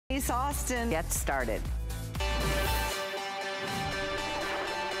Denise Austin. Get started.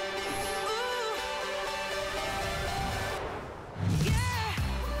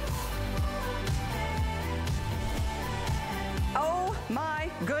 Oh my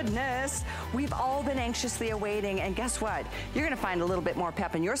goodness, we've all been anxiously awaiting, and guess what? You're gonna find a little bit more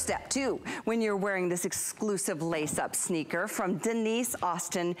pep in your step too when you're wearing this exclusive lace-up sneaker from Denise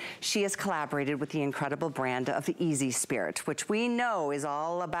Austin. She has collaborated with the incredible brand of Easy Spirit, which we know is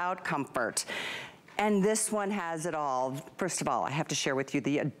all about comfort. And this one has it all. First of all, I have to share with you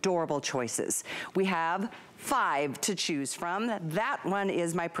the adorable choices. We have 5 to choose from. That one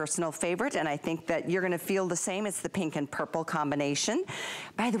is my personal favorite, and I think that you're gonna feel the same. It's the pink and purple combination.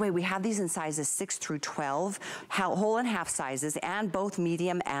 By the way, we have these in sizes 6 through 12, whole and half sizes, and both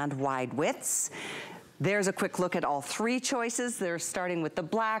medium and wide widths. There's a quick look at all 3 choices. They're starting with the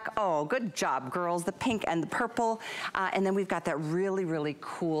black. Oh, good job, girls. The pink and the purple. And then we've got that really, really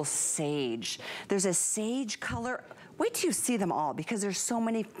cool sage. There's a sage color. Wait till you see them all, because there's so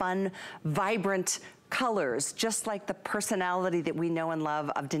many fun, vibrant colors, just like the personality that we know and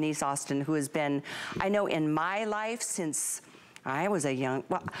love of Denise Austin, who has been, I know, in my life since I was a young,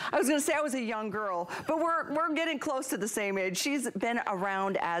 well, I was gonna say I was a young girl, but we're getting close to the same age. She's been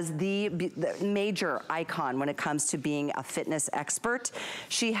around as the major icon when it comes to being a fitness expert.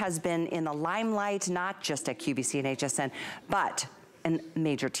 She has been in the limelight, not just at QVC and HSN, but in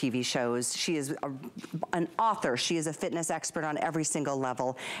major TV shows. She is an author. She is a fitness expert on every single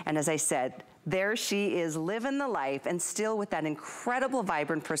level. And as I said, there she is living the life, and still with that incredible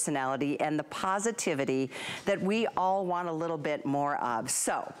vibrant personality and the positivity that we all want a little bit more of.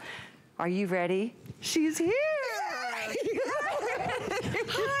 So, are you ready? She's here.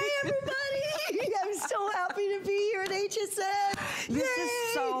 Hi, everybody. I'm so happy to be here at HSN. This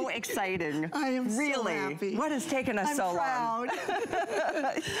is so exciting. I am really so happy. What has taken us so long?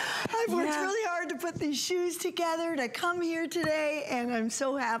 I've worked really hard to put these shoes together to come here today, and I'm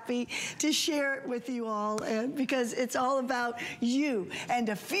so happy to share it with you all, because it's all about you and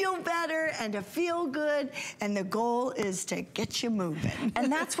to feel better and to feel good, and the goal is to get you moving.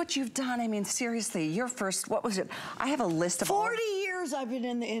 And that's what you've done. I mean, seriously, your first, what was it? I have a list of 40 years I've been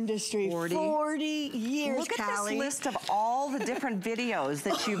in the industry. 40 years, Look at Callie. this list of all the different videos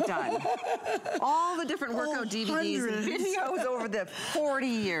that you've done. All the different workout DVDs and videos over the 40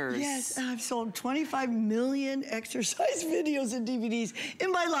 years. Yes, I've sold 25 million exercise videos and DVDs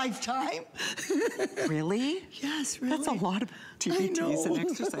in my lifetime. Really? Yes, really. That's a lot of DVDs and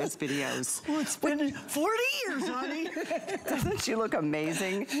exercise videos. Well, it's been 40 years, honey. Doesn't she look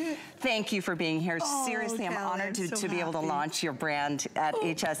amazing? Thank you for being here. Oh, seriously, I'm Callie, honored I'm to be able to launch your brand at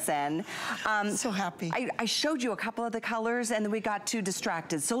HSN. So happy. I showed you a couple of the colors, and then we got too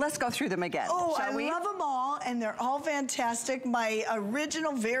distracted. So let's go through them again, shall we? I love them all, and they're all fantastic. My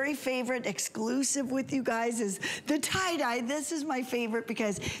original, very favorite exclusive with you guys is the tie-dye. This is my favorite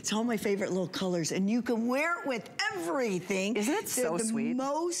because it's all my favorite little colors, and you can wear it with everything. Isn't it so sweet? The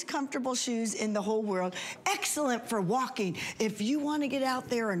most comfortable shoes in the whole world. Excellent for walking. If you want to get out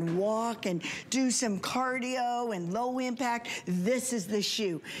there and walk and do some cardio and low impact, this is the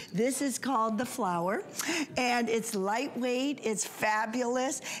shoe. This is called the Flower, and it's lightweight, it's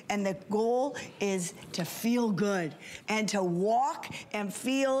fabulous, and the goal is to feel good and to walk and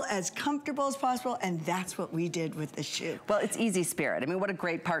feel as comfortable as possible, and that's what we did with the shoe. Well, it's Easy Spirit. I mean, what a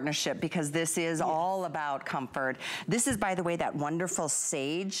great partnership, because this is all about comfort. This is, by the way, that wonderful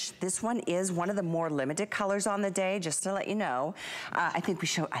sage. This one is one of the more limited colors on the day, just to let you know. I think we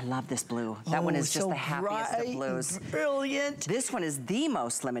show, I love this blue. That one is just the happiest of blues. Brilliant. This one is the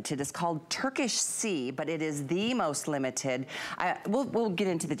most limited. It's called Turkish Sea, but it is the most limited. We'll get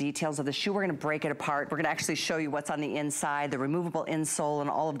into the details of the shoe. We're gonna break it apart. We're gonna actually show you what's on the inside, the removable insole, and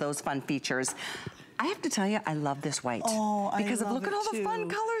all of those fun features. I have to tell you, I love this white. Oh, because I love look at all the fun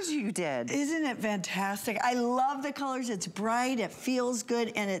colors you did. Isn't it fantastic? I love the colors. It's bright, it feels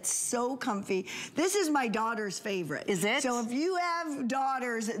good, and it's so comfy. This is my daughter's favorite. Is it? So if you have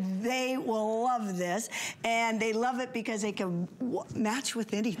daughters, they will love this, and they love it because they can match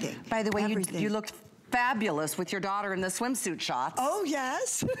with anything. By the way, you looked fabulous with your daughter in the swimsuit shots. Oh,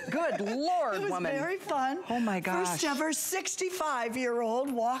 yes. Good Lord, woman. It was very fun. Oh, my gosh. First ever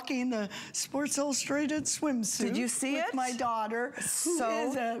 65-year-old walking the Sports Illustrated swimsuit. Did you see it? With my daughter, who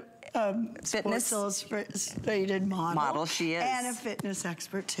is a Fitness Sports Illustrated model. She is. And a fitness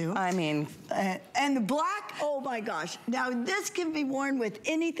expert too. I mean. And the black, oh my gosh. Now this can be worn with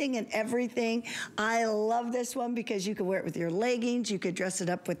anything and everything. I love this one because you can wear it with your leggings. You could dress it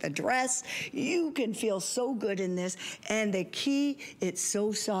up with a dress. You can feel so good in this. And the key, it's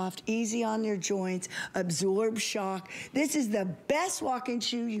so soft, easy on your joints, absorbs shock. This is the best walking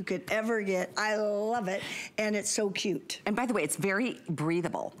shoe you could ever get. I love it. And it's so cute. And by the way, it's very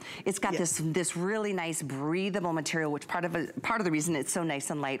breathable. It's got this really nice breathable material, which part of the reason it's so nice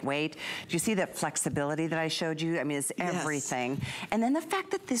and lightweight. Do you see that flexibility that I showed you? I mean, it's everything. And then the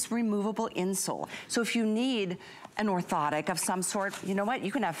fact that this removable insole. So if you need an orthotic of some sort, you know what?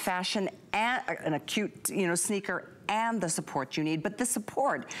 You can have fashion and an acute, sneaker and the support you need, but the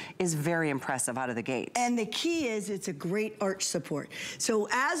support is very impressive out of the gate. And the key is it's a great arch support. So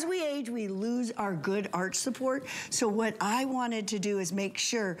as we age, we lose our good arch support. So what I wanted to do is make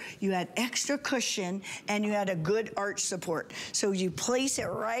sure you had extra cushion and you had a good arch support. So you place it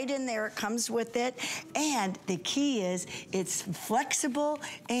right in there, it comes with it. And the key is it's flexible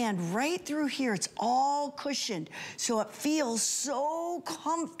and right through here, it's all cushioned. So it feels so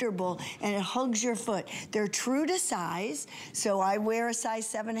comfortable and it hugs your foot. They're true to size. So I wear a size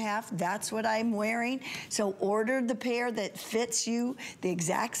 7.5. That's what I'm wearing. So order the pair that fits you, the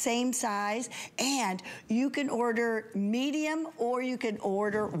exact same size. And you can order medium or you can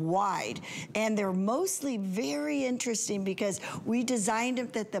order wide. And they're mostly very interesting because we designed them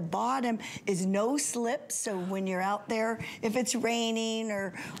that the bottom is no slip. So when you're out there, if it's raining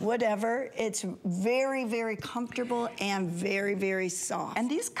or whatever, it's very, very comfortable and very, very soft. And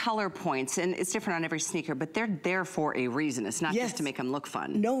these color points, and it's different on every sneaker, but they're there for a reason. It's not just to make them look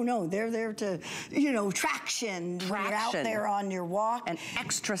fun. No, they're there to, traction. When you're out there on your walk. And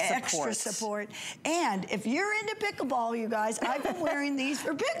extra support. Extra support. And if you're into pickleball, you guys, I've been wearing these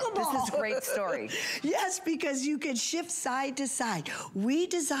for pickleball. This is a great story. Yes, because you can shift side to side. We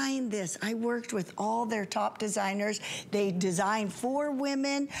designed this. I worked with all their top designers. They designed for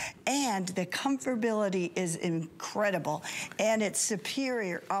women, and the comfortability is incredible. And it's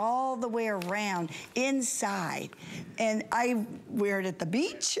superior all the way around inside. And I wear it at the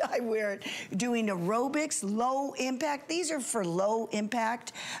beach. I wear it doing aerobics, low impact. These are for low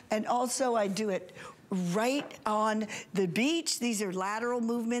impact. And also I do it right on the beach. These are lateral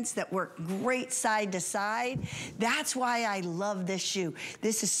movements that work great side to side. That's why I love this shoe.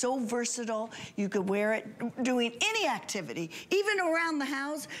 This is so versatile. You could wear it doing any activity, even around the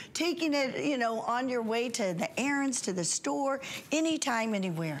house, taking it, on your way to the errands, to the store, anytime,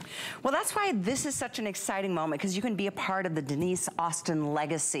 anywhere. Well, that's why this is such an exciting moment, because you can be a part of the Denise Austin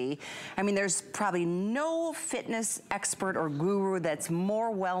legacy. I mean, there's probably no fitness expert or guru that's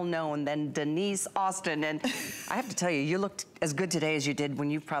more well-known than Denise Austin. And I have to tell you, you looked as good today as you did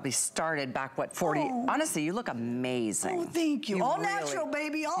when you probably started back, 40? Oh. Honestly, you look amazing. Oh, thank you. All natural,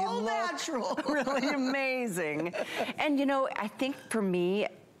 baby, all natural. Really amazing. And I think for me,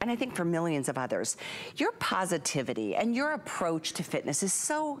 and I think for millions of others, your positivity and your approach to fitness is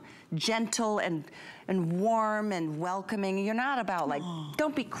so gentle and warm and welcoming. You're not about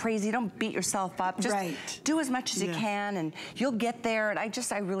don't be crazy, don't beat yourself up. Just do as much as you can and you'll get there. And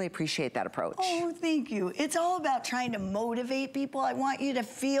I really appreciate that approach. Oh, thank you. It's all about trying to motivate people. I want you to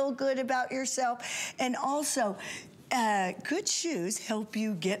feel good about yourself. And also, good shoes help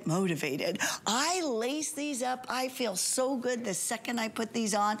you get motivated. I lace these up. I feel so good the second I put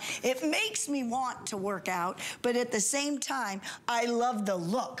these on. It makes me want to work out, but at the same time, I love the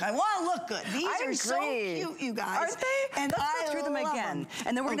look. I want to look good. These are so cute, you guys. Aren't they? And Let's go through them again.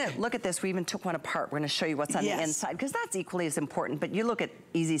 And then we're going to look at this. We even took one apart. We're going to show you what's on the inside, because that's equally as important. But you look at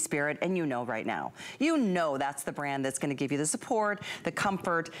Easy Spirit, and you know right now. You know that's the brand that's going to give you the support, the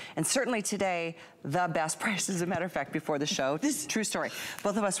comfort, and certainly today, the best price, as a matter of fact, before the show. This is true story.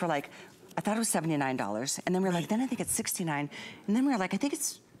 Both of us were like, I thought it was $79. And then we were like, then I think it's $69. And then we were like, I think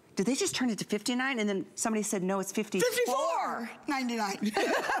it's, did they just turn it to $59? And then somebody said, no, it's $54. $54.99.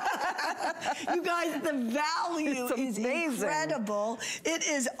 You guys, the value is incredible. It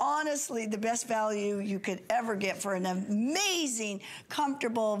is honestly the best value you could ever get for an amazing,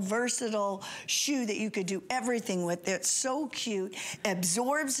 comfortable, versatile shoe that you could do everything with. It's so cute,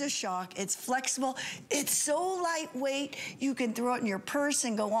 absorbs the shock, it's flexible, it's so lightweight, you can throw it in your purse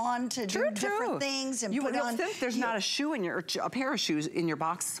and go on to do different things and put on. There's not a shoe in your, a pair of shoes in your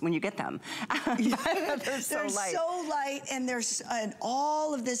box when you get them. They're so light, and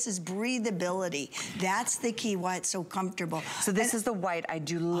all of this is breathability. That's the key why it's so comfortable. So this is the white. I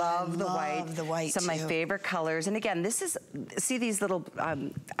do love the white. I love the white, Some of my favorite colors. And again, this is, see these little,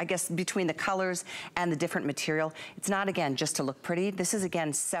 I guess, between the colors and the different material. It's not, again, just to look pretty. This is,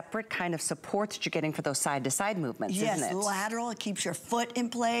 again, separate kind of support that you're getting for those side-to-side movements, isn't it? Yes, lateral. It keeps your foot in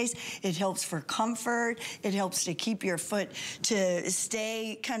place. It helps for comfort. It helps to keep your foot to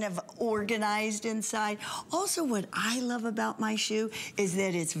stay kind of organized inside. Also, what I love about my shoe is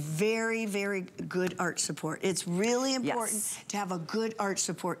that it's very, very good arch support. It's really important to have a good arch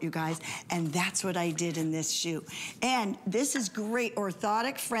support, you guys, and that's what I did in this shoe. And this is great,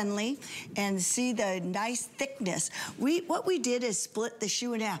 orthotic friendly, and see the nice thickness. What we did is split the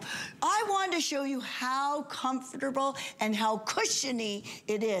shoe in half. I wanted to show you how comfortable and how cushiony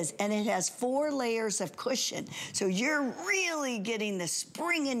it is, and it has 4 layers of cushion. So you're really getting the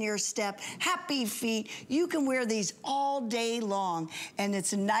spring in your step, happy feet. You can wear these all day long, and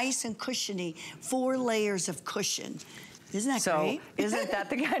it's nice and cushiony, 4 layers of cushion. Isn't that great? Isn't that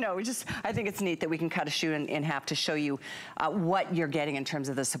the, I know, I think it's neat that we can cut a shoe in half to show you what you're getting in terms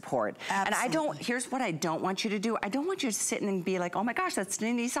of the support. Absolutely. And here's what I don't want you to do. I don't want you to sit and be like, oh my gosh, that's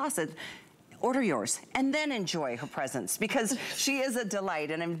Denise Austin. Order yours and then enjoy her presence, because she is a delight,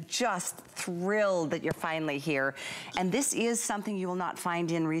 and I'm just thrilled that you're finally here. And this is something you will not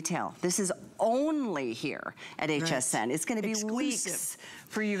find in retail. This is only here at HSN. It's going to be weeks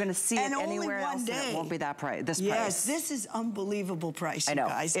for you going to see it anywhere else. And it won't be that price. This price. Yes, this is unbelievable price, you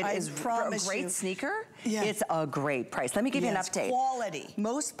guys. It is promise a great sneaker. Yeah. It's a great price. Let me give you an update. Quality.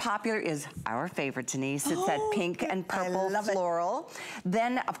 Most popular is our favorite, Denise. It's that pink and purple floral.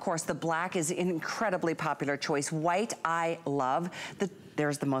 Then, of course, the black is an incredibly popular choice. White, I love.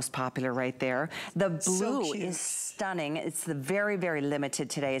 There's the most popular right there. The blue is stunning. It's the very, very limited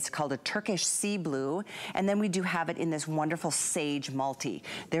today. It's called a Turkish sea blue. And then we do have it in this wonderful sage multi.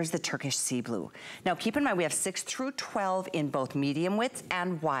 There's the Turkish sea blue. Now keep in mind, we have 6 through 12 in both medium widths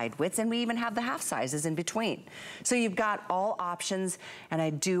and wide widths, and we even have the half sizes in between. So you've got all options, and I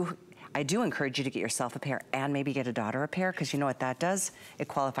do encourage you to get yourself a pair and maybe get a daughter a pair, because you know what that does? It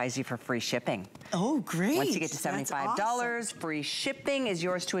qualifies you for free shipping. Oh, great. Once you get to $75, awesome. Free shipping is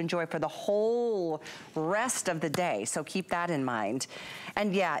yours to enjoy for the whole rest of the day. So keep that in mind.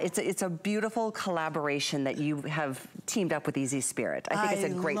 And yeah, it's a beautiful collaboration that you have teamed up with Easy Spirit. I think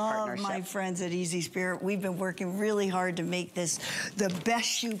it's a great partnership. I love my friends at Easy Spirit. We've been working really hard to make this the best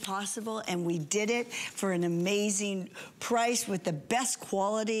shoe possible, and we did it for an amazing price with the best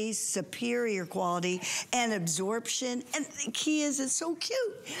quality, superior quality, and absorption. And the key is, it's so cute.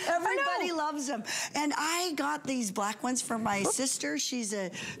 Everybody loves them. And I got these black ones for my sister. She's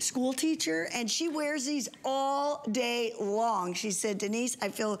a school teacher, and she wears these all day long. She said, Denise, I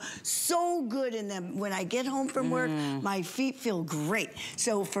feel so good in them. When I get home from work, my feet feel great.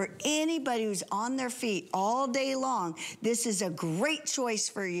 So for anybody who's on their feet all day long, this is a great choice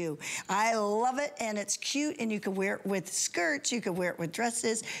for you. I love it, and it's cute, and you can wear it with skirts, you can wear it with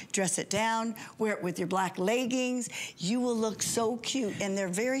dresses, dress it down, wear it with your black leggings. You will look so cute, and they're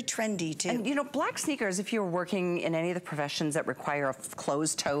very trendy too. And you know, black sneakers, if you're working in any of the professions that require a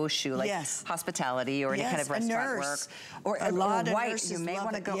closed-toe shoe, like hospitality or any kind of restaurant work, or a lot of white, nurses you may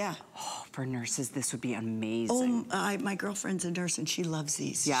want to go. Oh, for nurses, this would be amazing. Oh, my girlfriend's a nurse, and she loves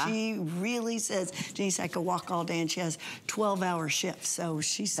these. Yeah? She really says, Denise, I could walk all day, and she has 12-hour shifts. So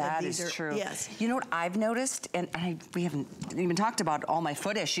she said these are true. Yes. You know what I've noticed, and we haven't even talked about all my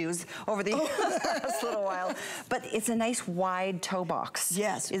foot issues over the last little while, but it's a nice wide toe box.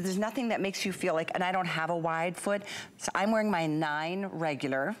 Yes. There's nothing that makes you feel like, and I don't have a wide foot, so I'm wearing my 9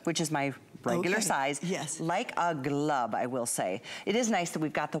 regular, which is my regular size, like a glove, I will say. It is nice that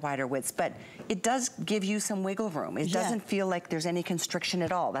we've got the wider widths, but it does give you some wiggle room. It doesn't feel like there's any constriction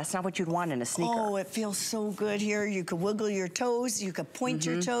at all. That's not what you'd want in a sneaker. Oh, it feels so good here. You could wiggle your toes, you could point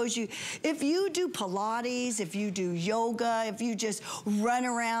your toes. If you do Pilates, if you do yoga, if you just run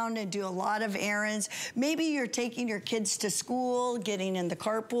around and do a lot of errands, maybe you're taking your kids to school, getting in the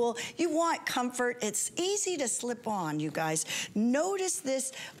carpool, you want comfort. It's easy to slip on, you guys. Notice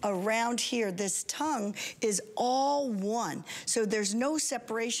this around here, this tongue is all one. So there's no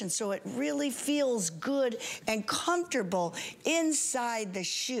separation. So it really feels good and comfortable inside the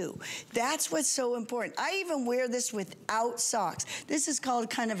shoe. That's what's so important. I even wear this without socks. This is called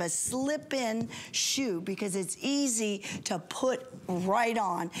kind of a slip-in shoe because it's easy to put right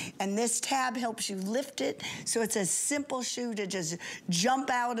on. And this tab helps you lift it. So it's a simple shoe to just jump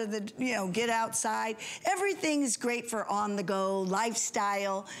out of the, get outside. Everything is great for on the go,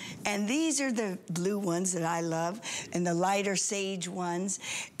 lifestyle. And these are the blue ones that I love and the lighter sage ones.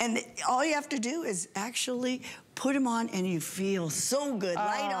 And all you have to do is actually put them on and you feel so good.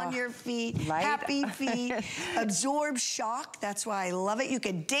 Light on your feet, happy feet, absorb shock. That's why I love it. You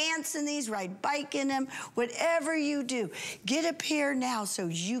can dance in these, ride bike in them, whatever you do. Get a pair now so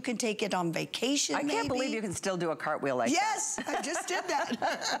you can take it on vacation. I can't believe you can still do a cartwheel like that. Yes, I just did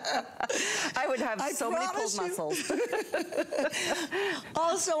that. I would have so many pulled muscles.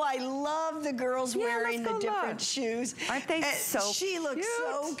 Also, I love the girls wearing the different shoes. Aren't they so cute? She looks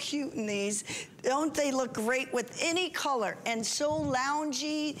so cute in these. Don't they look great with any color? And so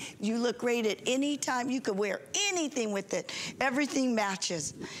loungy. You look great at any time. You could wear anything with it. Everything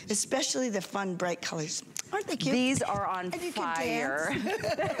matches, especially the fun, bright colors. Aren't they cute? These are on fire.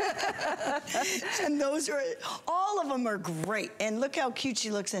 And those are, all of them are great. And look how cute she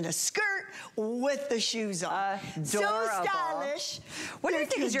looks in a skirt with the shoes on. Adorable. So stylish. What do you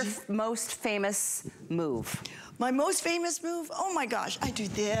think is your most famous move? My most famous move? Oh my gosh, I do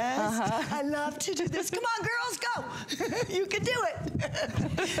this. I love to do this. Come on, girls, go. You can do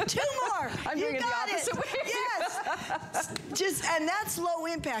it. 2 more. I'm doing it the opposite way. Yes. And that's low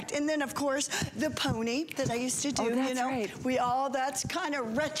impact. And then, of course, the pony that I used to do. Oh, that's you know, right. That's kind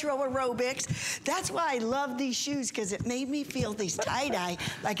of retro aerobics. That's why I love these shoes, because it made me feel these tie-dye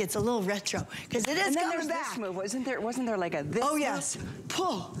like it's a little retro. Because it is coming back. This move. Wasn't there like a this? Oh, yes.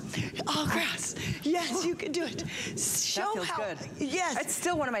 Pull. Oh, grass. Yes, you can do it. Show that feels good. Yes. It's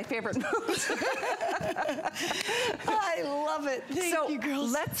still one of my favorite moves. I love it. Thank you,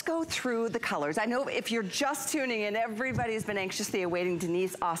 girls. Let's go through the colors. I know if you're just tuning in, everybody's been anxiously awaiting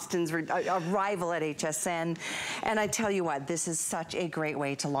Denise Austin's arrival at HSN. And I tell you what, this is such a great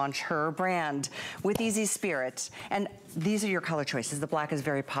way to launch her brand with easy spirit. And these are your color choices. The black is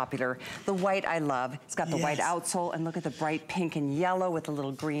very popular. The white I love. It's got the white outsole, and look at the bright pink and yellow with the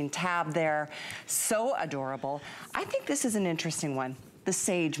little green tab there. So adorable. I think this is an interesting one. The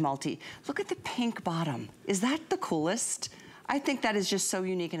sage multi. Look at the pink bottom. Is that the coolest? I think that is just so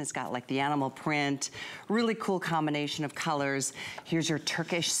unique, and it's got like the animal print, really cool combination of colors. Here's your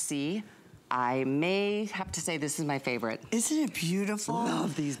Turkish sea. I may have to say this is my favorite. Isn't it beautiful?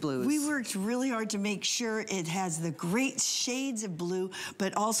 Love these blues. We worked really hard to make sure it has the great shades of blue,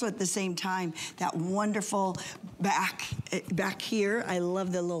 but also at the same time, that wonderful back here. I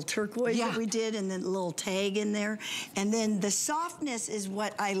love the little turquoise that we did, and then the little tag in there. And then the softness is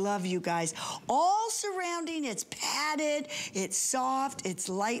what I love, you guys. All surrounding, it's padded, it's soft, it's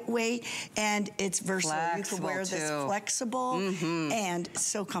lightweight, and it's versatile. Flexible, you can wear this flexible and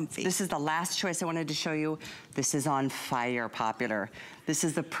so comfy. This is the last choice I wanted to show you. This is on fire popular. This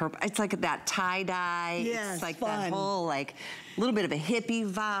is the purple. It's like that tie-dye. Yes, it's like fun. that whole like little bit of a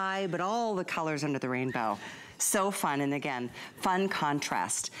hippie vibe, but all the colors under the rainbow. So fun, and again, fun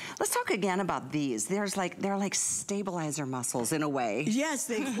contrast. Let's talk again about these. They're like stabilizer muscles in a way. Yes,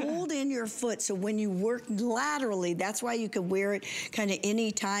 they hold in your foot, so when you work laterally, that's why you can wear it kind of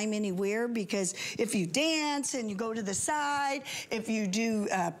anytime, anywhere, because if you dance and you go to the side, if you do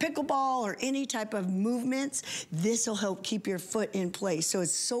pickleball or any type of movements, this will help keep your foot in place, so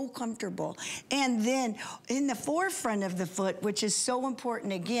it's so comfortable. And then in the forefront of the foot, which is so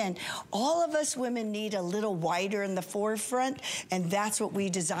important, again, all of us women need a little wider in the forefront, and that's what we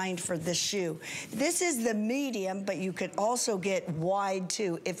designed for this shoe. This is the medium, but you could also get wide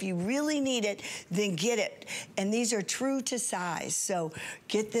too. If you really need it, then get it. And these are true to size. So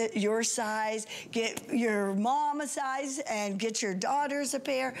get your size, get your mom a size, and get your daughters a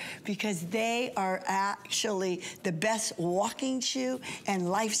pair, because they are actually the best walking shoe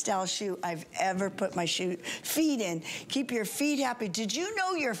and lifestyle shoe I've ever put my feet in. Keep your feet happy. Did you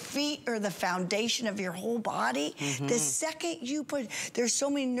know your feet are the foundation of your whole body? The second you there's so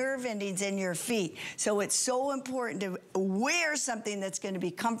many nerve endings in your feet. So it's so important to wear something that's going to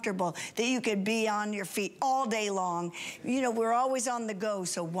be comfortable, that you could be on your feet all day long. You know, we're always on the go,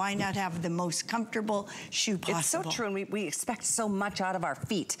 so why not have the most comfortable shoe possible? It's so true, and we expect so much out of our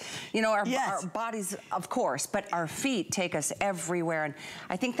feet. You know, our bodies, of course, but our feet take us everywhere, and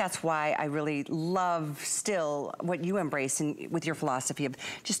I think that's why I really love still what you embrace with your philosophy of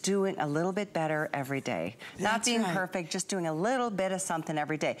just doing a little bit better every day. Not being perfect, just doing a little bit of something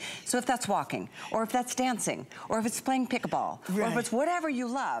every day. So if that's walking, or if that's dancing, or if it's playing pickleball, or if it's whatever you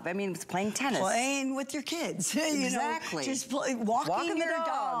love. I mean, it's playing tennis. Playing with your kids. Exactly. You know, just walking your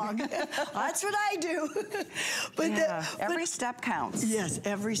dog. That's what I do. But every step counts. Yes,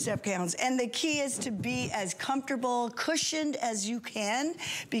 every step counts. And the key is to be as comfortable, cushioned as you can,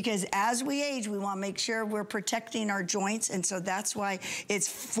 because as we age, we want to make sure we're protecting our joints. And so that's why it's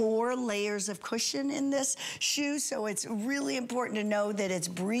 4 layers of cushion in this shoe. So it's really important to know that it's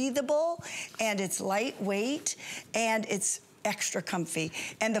breathable, and it's lightweight, and it's extra comfy.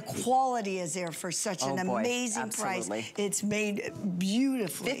 And the quality is there for such an amazing price. It's made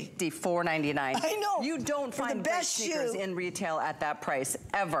beautifully. $54.99. I know. You don't find great sneakers in retail at that price,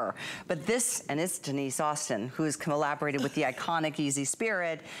 ever. But this, and it's Denise Austin, who's collaborated with the iconic Easy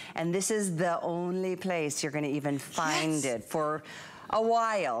Spirit, and this is the only place you're gonna even find it for a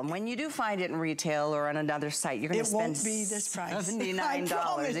while. And when you do find it in retail or on another site, you're going to spend won't be this price.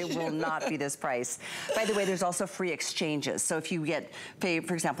 $79. It will not be this price. By the way, there's also free exchanges. So if you get,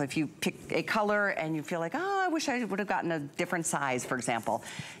 for example, if you pick a color and you feel like, oh, I wish I would have gotten a different size, for example,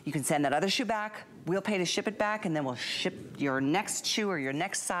 you can send that other shoe back. We'll pay to ship it back, and then we'll ship your next shoe or your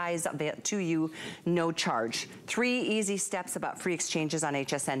next size to you, no charge. 3 easy steps about free exchanges on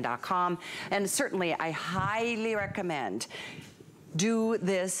hsn.com. And certainly, I highly recommend do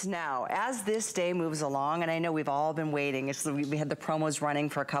this now. As this day moves along, and I know we've all been waiting, we had the promos running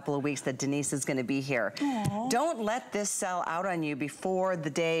for a couple of weeks that Denise is gonna be here. Aww. Don't let this sell out on you before the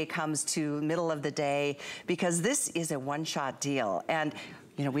day comes to middle of the day, because this is a one-shot deal. And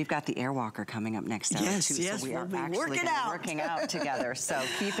you know, we've got the Airwalker coming up next hour, too, so we are actually working out together, so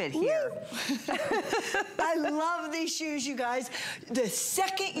keep it here. I love these shoes, you guys. The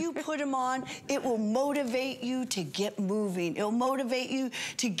second you put them on, it will motivate you to get moving. It'll motivate you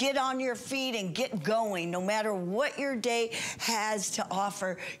to get on your feet and get going. No matter what your day has to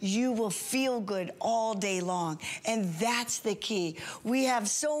offer, you will feel good all day long, and that's the key. We have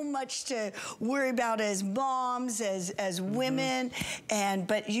so much to worry about as moms, as women,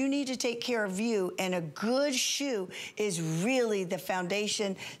 but you need to take care of you, and a good shoe is really the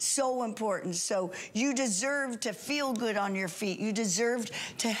foundation, so important. So you deserve to feel good on your feet. You deserve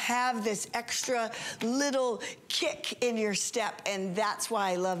to have this extra little kick in your step, and that's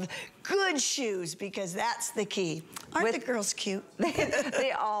why I love good shoes, because that's the key. Aren't the girls cute?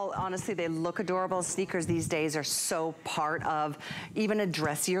 They all, honestly, they look adorable. Sneakers these days are so part of even a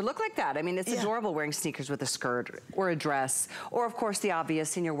dressier look like that. I mean, it's adorable wearing sneakers with a skirt or a dress, or of course the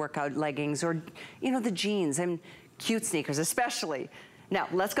obvious in your workout leggings, or, you know, the jeans, and cute sneakers especially. Now,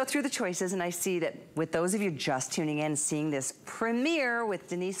 let's go through the choices, and I see that with those of you just tuning in, seeing this premiere with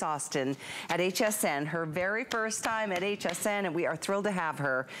Denise Austin at HSN, her very first time at HSN, and we are thrilled to have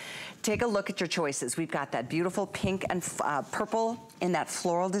her. Take a look at your choices. We've got that beautiful pink and purple in that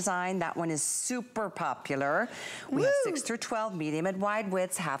floral design. That one is super popular. We have 6 through 12 medium and wide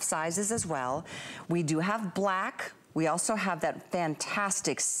widths, half sizes as well. We do have black. We also have that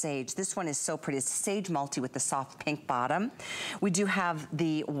fantastic sage. This one is so pretty. It's sage multi with the soft pink bottom. We do have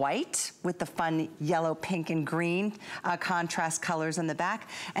the white with the fun yellow, pink, and green contrast colors on the back.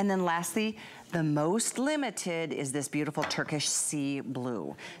 And then lastly, the most limited is this beautiful Turkish sea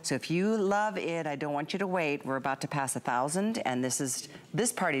blue. So if you love it, I don't want you to wait. We're about to pass 1,000, and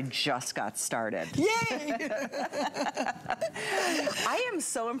this party just got started. Yay! I am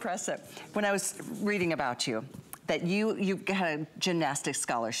so impressed when I was reading about you, that you had a gymnastics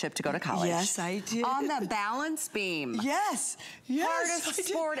scholarship to go to college. Yes, I did. On the balance beam. Yes, yes. Hardest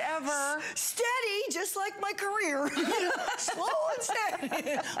sport ever. Steady, just like my career. Slow and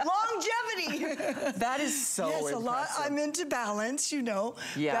steady. Longevity. That is so impressive. A lot. I'm into balance, you know.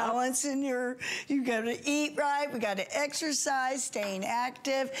 Yeah. Balance in you got to eat right, we got to exercise, staying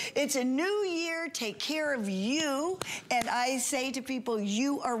active. It's a new year, take care of you. And I say to people,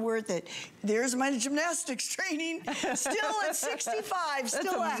 you are worth it. There's my gymnastics training. Still at 65,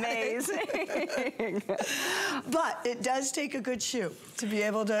 still at it. Amazing. But it does take a good shoe to be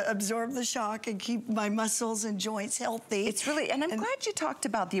able to absorb the shock and keep my muscles and joints healthy. It's really, and I'm glad you talked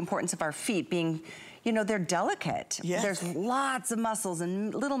about the importance of our feet being, you know, they're delicate. Yes. There's lots of muscles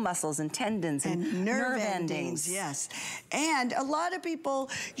and little muscles and tendons and nerve endings. Yes. And a lot of people,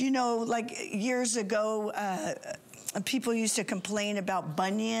 you know, like years ago, people used to complain about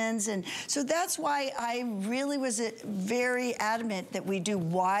bunions, and so that's why I really was very adamant that we do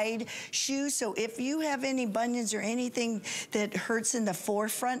wide shoes. So if you have any bunions or anything that hurts in the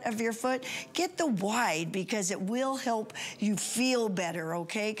forefront of your foot, get the wide, because it will help you feel better,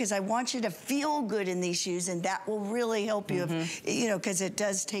 okay? Because I want you to feel good in these shoes, and that will really help you, if, you know, because it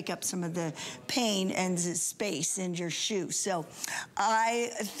does take up some of the pain and the space in your shoe. So I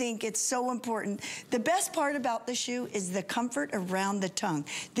think it's so important. The best part about the shoe is the comfort around the tongue.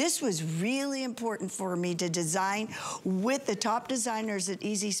 This was really important for me to design with the top designers at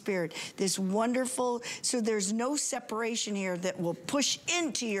Easy Spirit. This wonderful, so there's no separation here that will push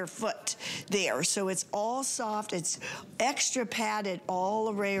into your foot there. So it's all soft, it's extra padded all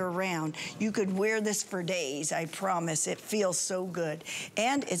the way around. You could wear this for days, I promise. It feels so good.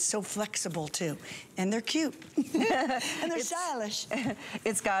 And it's so flexible too. And they're cute. And they're stylish.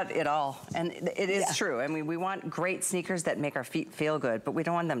 It's got it all. And it is true. I mean, we want great great sneakers that make our feet feel good, but we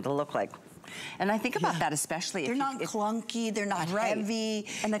don't want them to look like. And I think about that especially. They're not clunky, they're not heavy.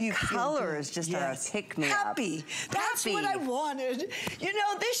 And the colors just are a pick-me-up. Happy. That's what I wanted. You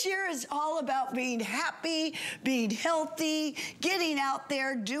know, this year is all about being happy, being healthy, getting out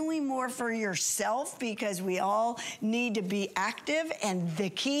there, doing more for yourself, because we all need to be active, and the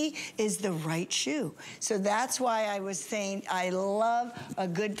key is the right shoe. So that's why I was saying I love a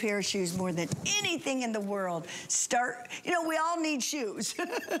good pair of shoes more than anything in the world. You know, we all need shoes.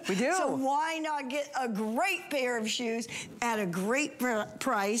 We do. So why not get a great pair of shoes at a great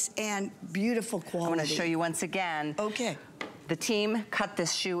price and beautiful quality? I want to show you once again. Okay. The team cut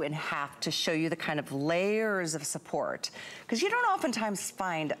this shoe in half to show you the kind of layers of support. Because you don't oftentimes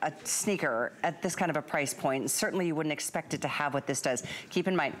find a sneaker at this kind of a price point. And certainly you wouldn't expect it to have what this does. Keep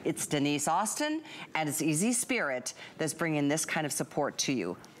in mind, it's Denise Austin and it's Easy Spirit that's bringing this kind of support to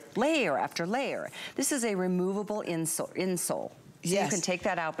you. Layer after layer. This is a removable insole. So you can take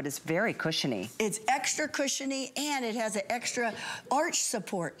that out, but it's very cushiony. It's extra cushiony, and it has an extra arch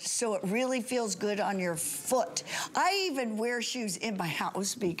support, so it really feels good on your foot. I even wear shoes in my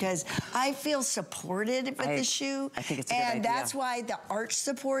house because I feel supported with the shoe. I think it's a good idea. And that's why the arch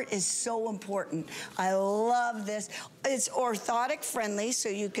support is so important. I love this. It's orthotic friendly, so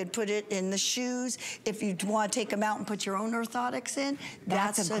you could put it in the shoes. If you want to take them out and put your own orthotics in,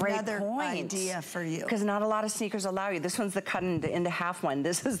 that's a great another idea for you. Because not a lot of sneakers allow you. This one's the cut into half one.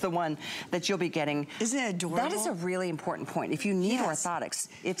 This is the one that you'll be getting. Isn't it adorable? That is a really important point. If you need orthotics,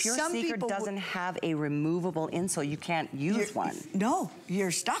 if your sneaker doesn't have a removable insole, you can't use one. No,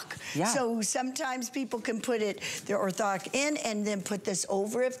 you're stuck. Yeah. So sometimes people can put their orthotic in and then put this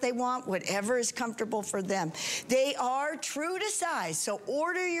over if they want, whatever is comfortable for them. They are true to size, so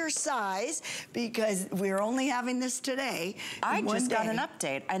order your size because we're only having this today. I just got an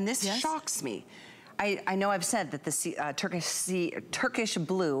update, and this shocks me. I know I've said that the Turkish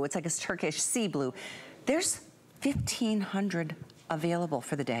blue, it's like a Turkish sea blue, there's 1,500 available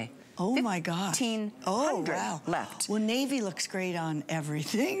for the day. Oh my gosh. 1,500 left. Well, navy looks great on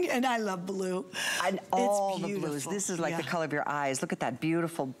everything, and I love blue. And all the blues. This is like the color of your eyes. Look at that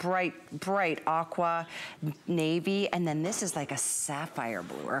beautiful, bright aqua navy, and then this is like a sapphire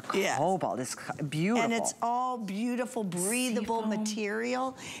blue or a cobalt. It's beautiful. And it's all beautiful, breathable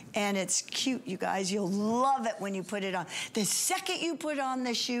material, and it's cute, you guys. You'll love it when you put it on. The second you put on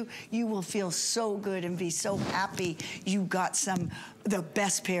this shoe, you will feel so good and be so happy you got the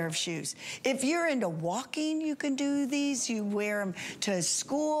best pair of shoes. If you're into walking, you can do these. You wear them to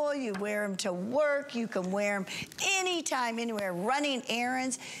school, you wear them to work, you can wear them anytime, anywhere. Running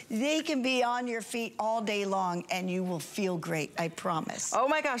errands, they can be on your feet all day long and you will feel great, I promise. Oh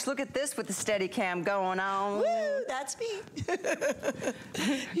my gosh, look at this with the Steadicam going on. Woo, that's me.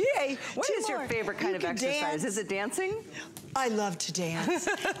 Yay. What is your favorite kind of exercise? Dance. Is it dancing? I love to dance.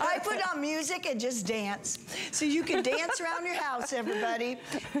 I put on music and just dance. So you can dance around your house, everybody.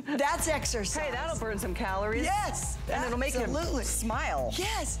 That's exercise. Hey, that'll burn some calories. Yes. And it'll make you smile.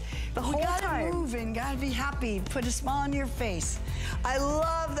 Yes. The whole time. Gotta move and gotta be happy. Put a smile on your face. I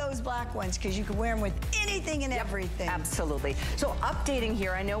love those black ones because you can wear them with anything and everything. Absolutely. So updating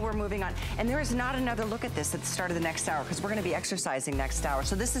here, I know we're moving on. And there is not another look at this at the start of the next hour because we're gonna be exercising next hour.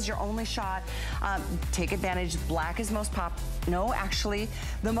 So this is your only shot. Take advantage. Black is most No, actually,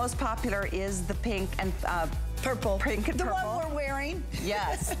 the most popular is the pink and purple. Pink and purple. The one we're wearing.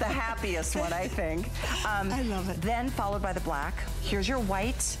 Yes, the happiest one, I think. I love it. Then followed by the black. Here's your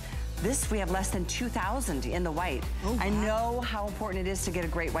white. This, we have less than 2,000 in the white. Oh, wow. I know how important it is to get a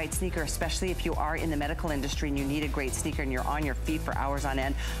great white sneaker, especially if you are in the medical industry and you need a great sneaker and you're on your feet for hours on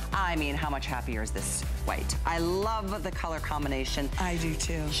end. I mean, how much happier is this white? I love the color combination. I do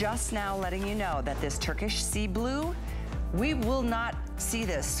too. Just now letting you know that this Turkish sea blue, we will not see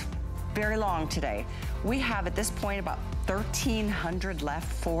this very long today. We have at this point about 1,300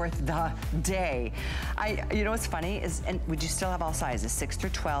 left for the day. You know what's funny is, and would you still have all sizes, 6 through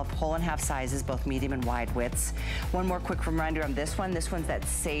 12, whole and half sizes, both medium and wide widths. One more quick reminder on this one. This one's that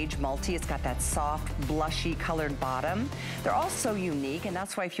Sage Multi. It's got that soft, blushy colored bottom. They're all so unique, and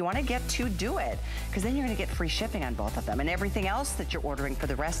that's why if you want to get two, do it, because then you're going to get free shipping on both of them and everything else that you're ordering for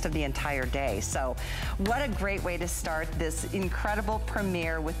the rest of the entire day. So what a great way to start this incredible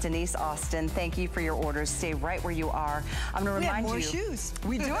premiere with Denise Austin. Thank you for your orders. Stay right where you are. I'm going to remind you. We have more shoes.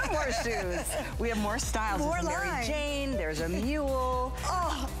 We do have more shoes. We have more styles. More There's a Mary Jane. There's a mule.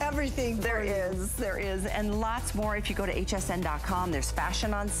 Oh, everything. There is, and lots more. If you go to hsn.com, there's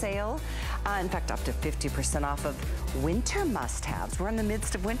fashion on sale. In fact, up to 50% off of winter must-haves. We're in the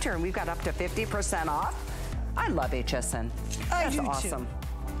midst of winter, and we've got up to 50% off. I love HSN. That's awesome.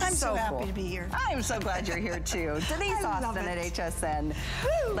 I'm so happy to be here. I'm so glad you're here too. Denise Austin at HSN.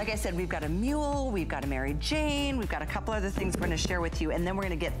 Woo. Like I said, we've got a mule, we've got a Mary Jane, we've got a couple other things we're going to share with you, and then we're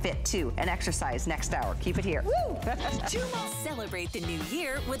going to get fit too and exercise next hour. Keep it here. Woo. Celebrate the new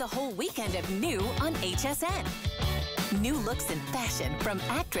year with a whole weekend of new on HSN. New looks and fashion from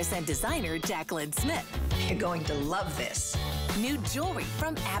actress and designer Jacqueline Smith. You're going to love this. New jewelry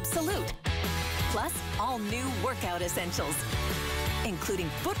from Absolute. Plus, all new workout essentials, including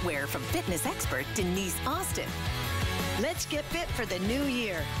footwear from fitness expert Denise Austin. Let's get fit for the new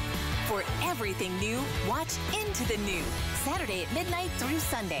year. For everything new, watch Into the New. Saturday at midnight through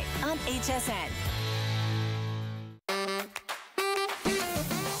Sunday on HSN.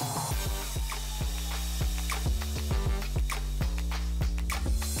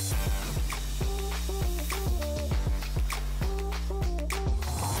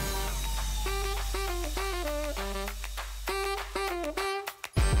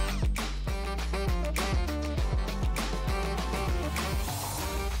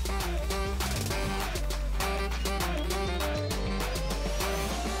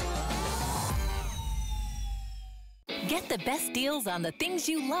 Get the best deals on the things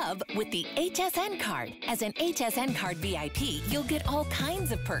you love with the HSN card. As an HSN card VIP, you'll get all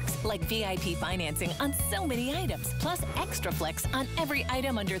kinds of perks like VIP financing on so many items, plus extra flex on every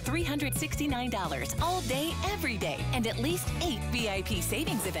item under $369 all day, every day, and at least 8 VIP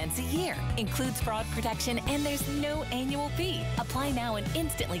savings events a year. Includes fraud protection and there's no annual fee. Apply now and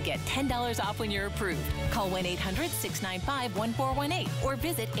instantly get $10 off when you're approved. Call 1-800-695-1418 or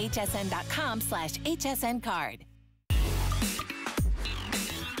visit hsn.com/HSN card.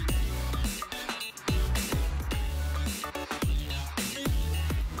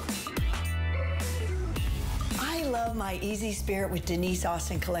 I love my Easy Spirit with Denise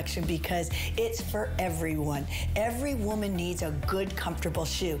Austin collection because it's for everyone. Every woman needs a good, comfortable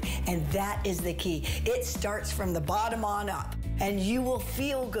shoe, and that is the key. It starts from the bottom on up, and you will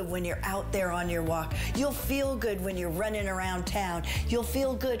feel good when you're out there on your walk. You'll feel good when you're running around town. You'll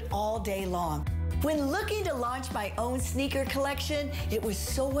feel good all day long. When looking to launch my own sneaker collection, it was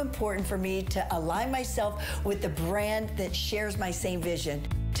so important for me to align myself with the brand that shares my same vision,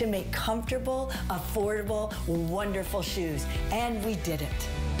 to make comfortable, affordable, wonderful shoes. And we did it.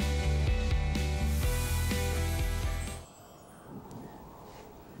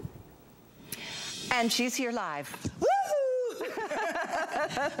 And she's here live.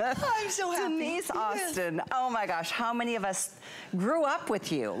 I'm so happy. Denise Austin. Oh my gosh, how many of us grew up with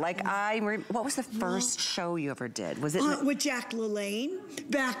you? Like what was the first show you ever did? Was it with Jack LaLanne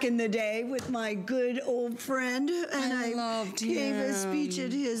back in the day with my good old friend, and I gave a speech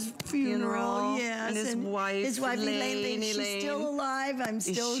at his funeral. Yes, and his wife Elaine. She's still alive. I'm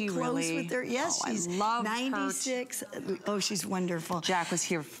still close with her. Yes, she's 96. Oh, she's wonderful. Jack was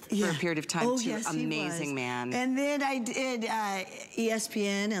here for a period of time too. Yes, amazing man. And then I did ESPN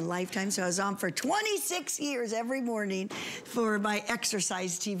and Lifetime, so I was on for 26 years every morning for my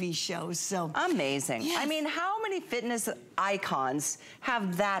exercise TV shows. So amazing. Yes. I mean, how many fitness icons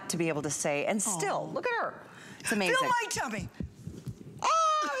have that to be able to say? And still, look at her. It's amazing. Feel my tummy.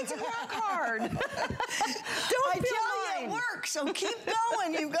 Oh, it's a rock hard. Don't I tell you, it works. So keep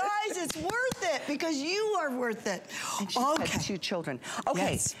going, you guys. It's worth it because you are worth it. And she's had 2 children.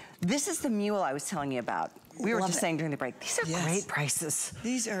 Okay, this is the mule I was telling you about. We were just saying during the break, these are great prices.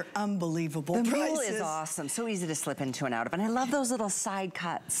 These are unbelievable prices. The mule is awesome. So easy to slip into and out of. And I love those little side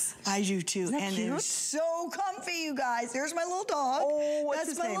cuts. I do too. Isn't that and cute? They're so comfy, you guys. There's my little dog. Oh, what's That's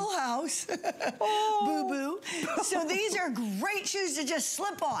his my name? little house. Boo-boo. So these are great shoes to just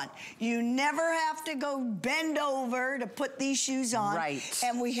slip on. You never have to go bend over to put these shoes on. Right.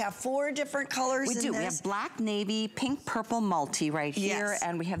 And we have 4 different colors in this. We have black, navy, pink, purple multi right here.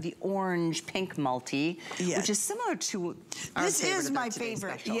 And we have the orange, pink multi, which is similar to our This is my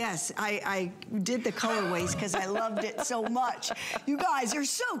favorite. Special. Yes, I did the colorways because I loved it so much. You guys are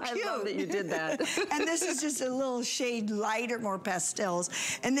so cute. I love that you did that. And this is just a little shade lighter, more pastels.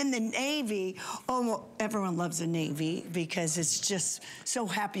 And then the navy, everyone loves the navy because it's just so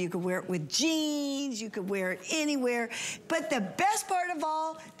happy. You could wear it with jeans, you could wear it anywhere. But the best part of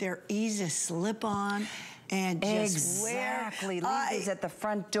all, they're easy to slip on. And just leave these at the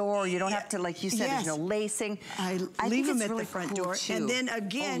front door. You don't have to, like you said, there's no lacing. I leave them at the front door. And then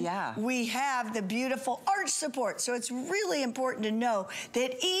again, we have the beautiful arch support. So it's really important to know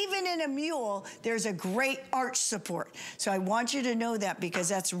that even in a mule, there's a great arch support. So I want you to know that because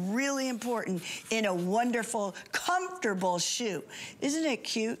that's really important in a wonderful, comfortable shoe. Isn't it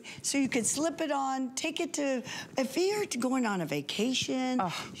cute? So you could slip it on, take it to, if you're going on a vacation,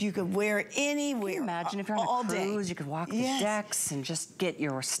 you could wear it anywhere. Can you imagine if you're on all day. Cruise, you could walk the decks and just get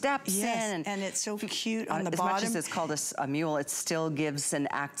your steps in. And it's so cute on the as bottom. As much as it's called a mule, it still gives and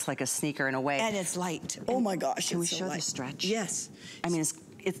acts like a sneaker in a way. And it's light. Oh my gosh, can we so show light. the stretch? Yes. I mean,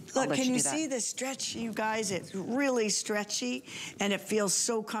 look, can you see the stretch, you guys? It's really stretchy, and it feels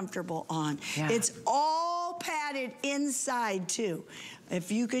so comfortable on. Yeah. It's all padded inside, too. If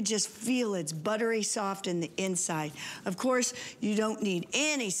you could just feel it's buttery soft in the inside. Of course, you don't need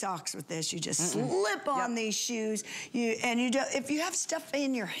any socks with this. You just slip on these shoes. If you have stuff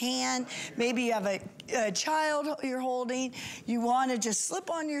in your hand, maybe you have a child you're holding, you want to just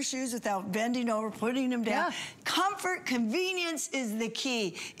slip on your shoes without bending over, putting them down. Comfort, convenience is the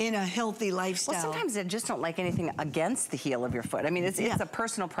key in a healthy lifestyle. Well, sometimes I just don't like anything against the heel of your foot. I mean, it's a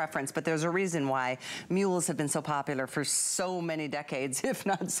personal preference, but there's a reason why mules have been so popular for so many decades, if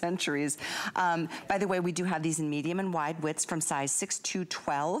not centuries. By the way, we do have these in medium and wide widths from size 6 to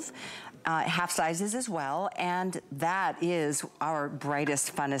 12. Half sizes as well, and that is our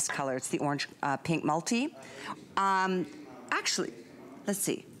brightest, funnest color. It's the orange pink multi. Actually, let's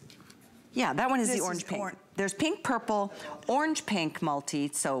see. Yeah, that one is the orange pink. There's pink, purple, orange, pink multi.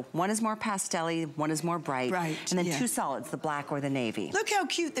 So one is more pastel-y, one is more bright. And then two solids, the black or the navy. Look how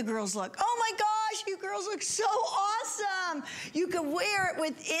cute the girls look. Oh my gosh, you girls look so awesome. You can wear it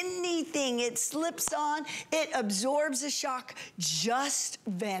with anything. It slips on, it absorbs the shock just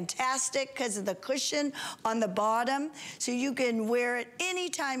fantastic because of the cushion on the bottom. So you can wear it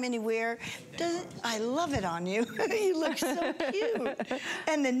anytime, anywhere. I love it on you. You look so cute.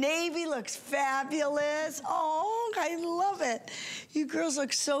 And the navy looks fabulous. Oh, I love it. You girls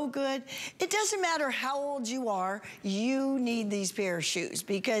look so good. It doesn't matter how old you are, you need these pair of shoes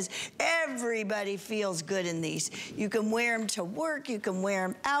because everybody feels good in these. You can wear them to work, you can wear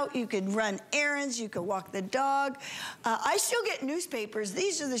them out, you can run errands, you can walk the dog. I still get newspapers.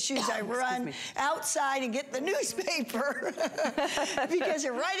 These are the shoes I run outside and get the newspaper because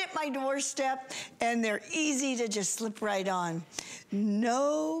they're right at my doorstep and they're easy to just slip right on.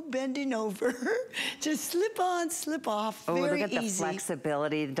 No bending over, just slip on, slip off, very look at the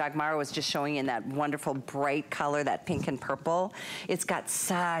flexibility. Dagmara was just showing you in that wonderful bright color, that pink and purple. It's got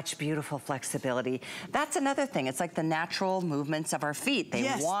such beautiful flexibility. That's another thing. It's like the natural movements of our feet. They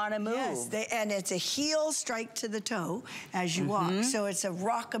want to move. Yes, and it's a heel strike to the toe as you walk. So it's a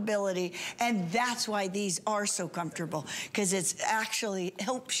rockability, and that's why these are so comfortable because it actually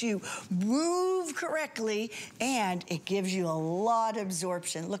helps you move correctly, and it gives you a lot of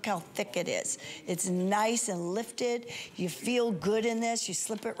absorption. Look how thick it is. It's nice and lifted. You feel good in this. You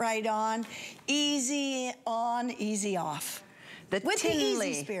slip it right on. Easy on, easy off. With the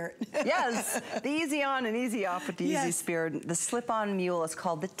Easy Spirit. Yes, the easy on and easy off with the Easy Spirit. The slip-on mule is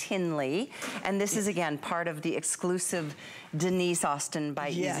called the Tinley, and this is, again, part of the exclusive Denise Austin by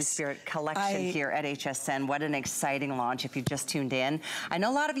Easy Spirit collection here at HSN. What an exciting launch if you've just tuned in. I know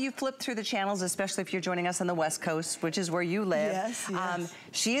a lot of you flip through the channels, especially if you're joining us on the West Coast, which is where you live.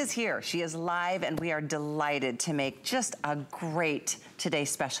 She is here. She is live, and we are delighted to make just a great Today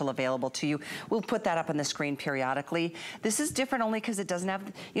Special available to you. We'll put that up on the screen periodically. This is different only because it doesn't have,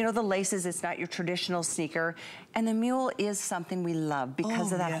 you know, the laces. It's not your traditional sneaker. And the mule is something we love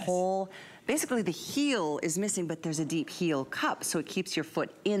because of that whole, basically the heel is missing, but there's a deep heel cup, so it keeps your foot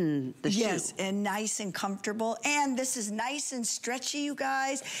in the shoe. Yes, and nice and comfortable. And this is nice and stretchy, you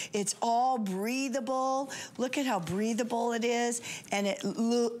guys. It's all breathable. Look at how breathable it is. And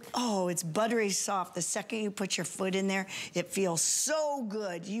it's buttery soft. The second you put your foot in there, it feels so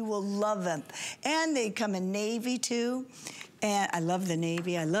good. You will love them. And they come in navy too. And I love the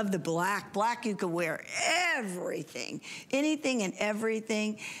navy. I love the black. Black, you can wear everything, anything and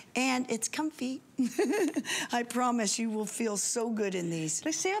everything. And it's comfy. I promise you will feel so good in these.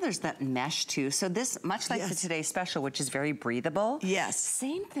 But see how there's that mesh too. So this, much like the Today Special, which is very breathable.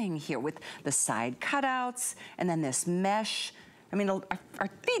 Same thing here with the side cutouts and then this mesh. I mean, our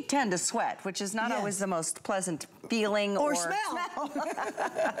feet tend to sweat, which is not always the most pleasant feeling or smell.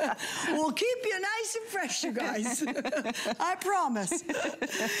 We'll keep you nice and fresh, you guys. I promise.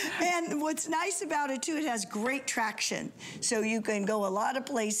 And what's nice about it, too, it has great traction. So you can go a lot of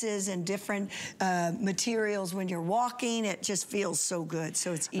places and different materials when you're walking. It just feels so good,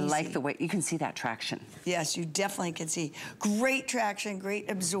 so it's easy. Like the way, you can see that traction. Yes, you definitely can see. Great traction, great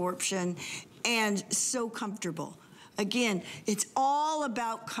absorption, and so comfortable. Again, it's all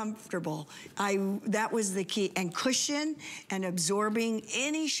about comfortable. That was the key. And cushion and absorbing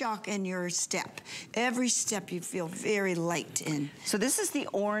any shock in your step. Every step you feel very light in. So this is the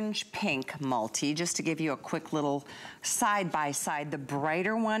orange pink multi, just to give you a quick little side by side. The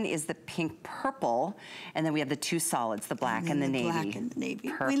brighter one is the pink purple, and then we have the two solids, the black and the navy. Black and the navy.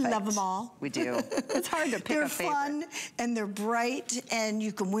 Perfect. We love them all. We do. It's hard to pick a favorite. They're fun and they're bright, and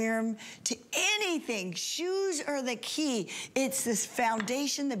you can wear them to anything. Shoes are the key. It's this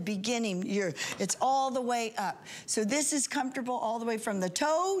foundation, the beginning. It's all the way up. So this is comfortable all the way from the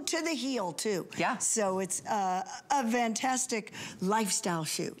toe to the heel too. Yeah. So it's a fantastic lifestyle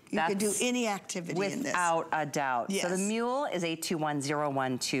shoe. You can do any activity in this. Without a doubt. Yes. So the mule is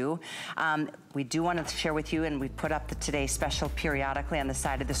 821012. We do want to share with you, and we put up the Today Special periodically on the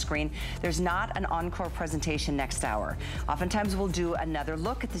side of the screen. There's not an encore presentation next hour. Oftentimes we'll do another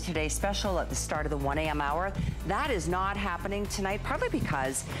look at the Today Special at the start of the 1 a.m. hour. That is not happening tonight, partly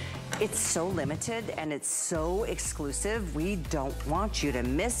because it's so limited and it's so exclusive. We don't want you to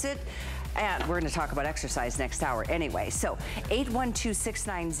miss it. And we're going to talk about exercise next hour anyway. So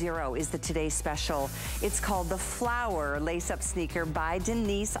 812690 is the Today Special. It's called the Flower Lace-Up Sneaker by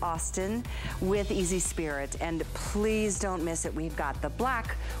Denise Austin with Easy Spirit. And please don't miss it. We've got the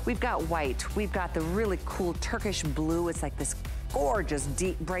black, we've got white, we've got the really cool Turkish blue. It's like this gorgeous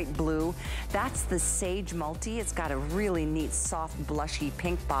deep bright blue. That's the Sage Multi. It's got a really neat soft blushy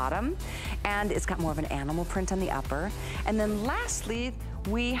pink bottom, and it's got more of an animal print on the upper. And then lastly,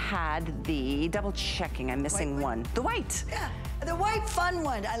 we had the double checking, I'm missing one. The white. Yeah, the white fun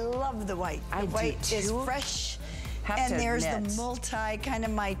one. I love the white. The white is fresh. And there's the multi, kind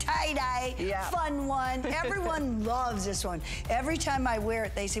of my tie-dye, fun one. Everyone loves this one. Every time I wear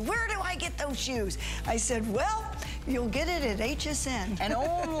it, they say, where do I get those shoes? I said, well, you'll get it at HSN. And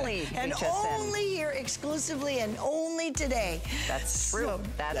only and HSN. Only here exclusively and only today. That's true. So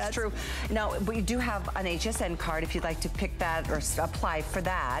that's true. Now, we do have an HSN card if you'd like to pick that or apply for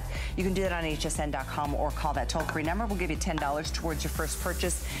that. You can do that on hsn.com or call that toll-free number. We'll give you $10 towards your first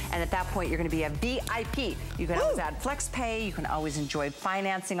purchase. And at that point, you're going to be a VIP. You can always add flex pay. You can always enjoy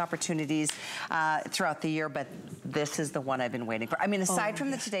financing opportunities throughout the year. But this is the one I've been waiting for. I mean, aside from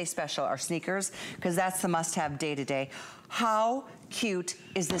the Today Special, our sneakers, because that's the must-have day-to-day. How cute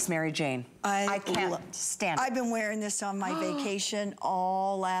is this Mary Jane? I can't stand it. I've been wearing this on my vacation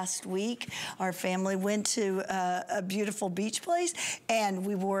all last week. Our family went to a beautiful beach place, and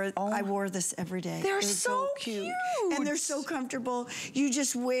we wore. I wore this every day. They're so cute. And they're so comfortable. You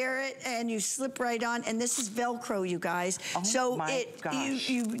just wear it and you slip right on. And this is Velcro, you guys. Oh so my gosh.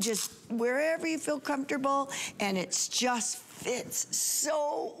 you just wherever you feel comfortable, and it's just fits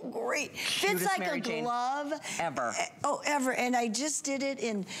so great. Fits like a glove. Ever. Oh, ever. And I just did it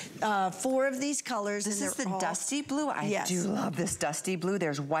in 4 of these colors. This is the dusty blue. I do love this dusty blue.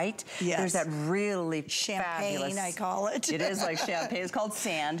 There's white. There's that really champagne, fabulous. I call it. It is like champagne. It's called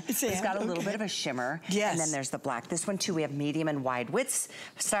sand. It's got a little bit of a shimmer. Yes. And then there's the black. This one too, we have medium and wide widths,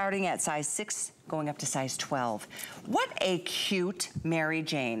 starting at size 6, going up to size 12. What a cute Mary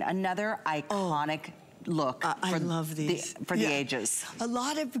Jane. Another iconic look. I love these. For the ages. A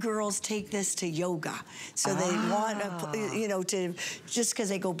lot of girls take this to yoga. So they want to, you know, to just because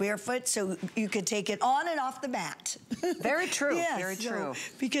they go barefoot, so you could take it on and off the mat. Very true. Very true.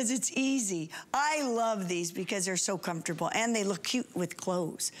 Because it's easy. I love these because they're so comfortable, and they look cute with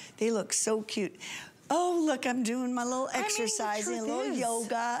clothes. They look so cute. Oh, look, I'm doing my little exercising, a little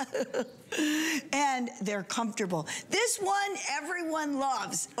yoga. And they're comfortable. This one, everyone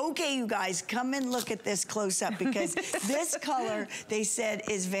loves. Okay, you guys, come and look at this close up, because this color, they said,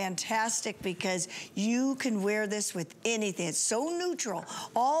 is fantastic because you can wear this with anything. It's so neutral.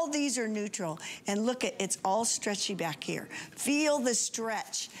 All these are neutral. And look at, it's all stretchy back here. Feel the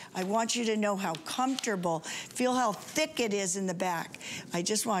stretch. I want you to know how comfortable. Feel how thick it is in the back. I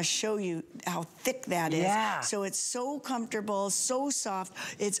just want to show you how thick that is. So it's so comfortable, so soft.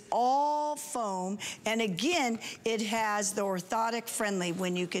 It's all foam, and again, it has the orthotic friendly,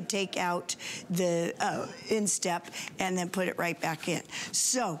 when you could take out the instep and then put it right back in.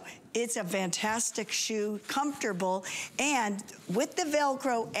 So it's a fantastic shoe, comfortable, and with the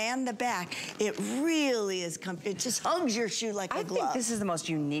Velcro and the back, it really is it just hugs your shoe like a glove. I think this is the most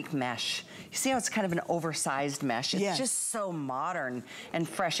unique mesh. You see how it's kind of an oversized mesh? It's just so modern and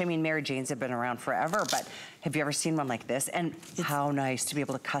fresh. I mean, Mary Jane's have been around forever, but have you ever seen one like this? And how nice to be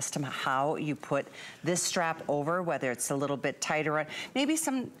able to custom how you put this strap over, whether it's a little bit tighter. Maybe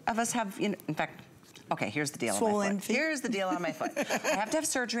some of us have, you know, in fact, Okay, here's the deal on my foot. Here's the deal on my foot. I have to have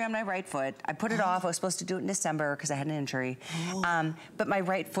surgery on my right foot. I put it off. I was supposed to do it in December because I had an injury. But my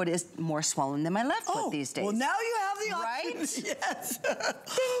right foot is more swollen than my left foot these days. Well, now you have the option. Right? Yes. Ding,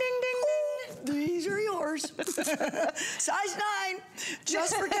 ding, ding, ding. These are yours. Size 9,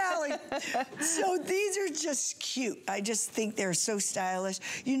 just for Callie. So these are just cute. I just think they're so stylish.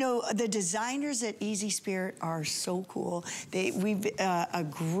 You know, the designers at Easy Spirit are so cool. We've a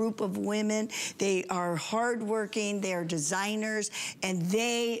group of women. They are hardworking. They are designers, and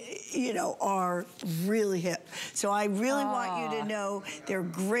they, you know, are really hip. So I really want you to know they're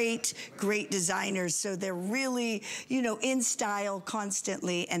great, great designers. So they're really, you know, in style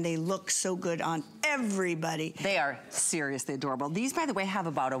constantly, and they look so good on everybody. They are seriously adorable. These, by the way, have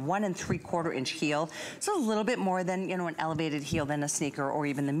about a 1 3/4 inch heel. So a little bit more than, you know, an elevated heel than a sneaker or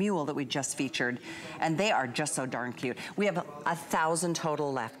even the mule that we just featured. And they are just so darn cute. We have 1,000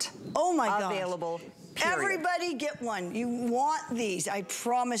 total left. Oh my God. Available. Period. Everybody get one. You want these, I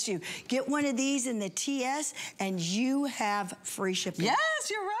promise you. Get one of these in the TS and you have free shipping.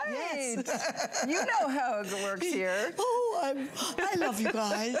 Yes, you're right. Yes. You know how it works here. Oh, I love you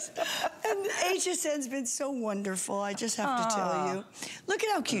guys. And HSN's been so wonderful, I just have to tell you. Look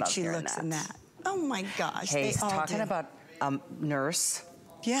at how cute she looks in that. Oh my gosh. Hey, talking about nurse.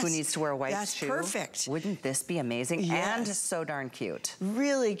 Yes. Who needs to wear a white shoe. That's perfect. Wouldn't this be amazing? Yes. And so darn cute.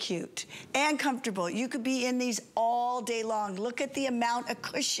 Really cute and comfortable. You could be in these all day long. Look at the amount of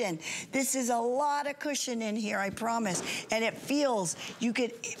cushion. This is a lot of cushion in here, I promise. And it feels, you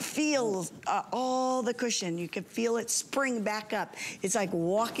could feel all the cushion. You could feel it spring back up. It's like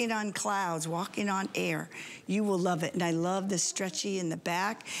walking on clouds, walking on air. You will love it. And I love the stretchy in the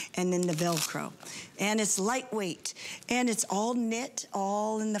back and then the Velcro. And it's lightweight. And it's all knit,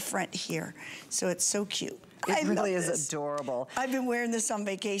 all in the front here. So it's so cute. It really is adorable. I've been wearing this on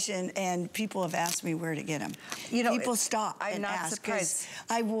vacation, and people have asked me where to get them. You know, people stop and ask. Because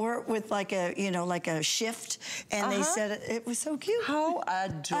I wore it with like a, you know, like a shift, and they said it was so cute. How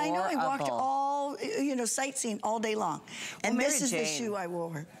adorable! I know. I walked all, you know, sightseeing all day long, and this is the shoe I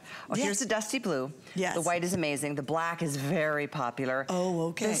wore. Oh, here's the dusty blue. Yes. The white is amazing. The black is very popular. Oh,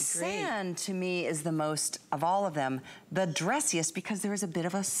 okay. The sand, to me, is the most, of all of them, the dressiest because there is a bit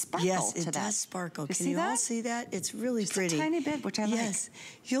of a sparkle to that. Yes, it does sparkle. Can you all see that? It's really pretty. Just a tiny bit, which I like. Yes.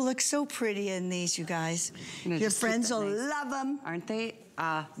 You look so pretty in these, you guys. Your friends will love them. Aren't they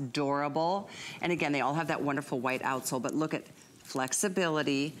adorable? And again, they all have that wonderful white outsole, but look at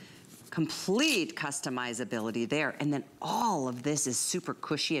flexibility, complete customizability there. And then all of this is super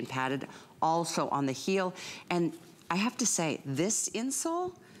cushy and padded also on the heel. And I have to say, this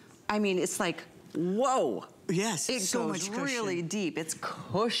insole, I mean, it's like, whoa. Yes, it so goes much cushion. Really deep. It's